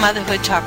 Motherhood Talk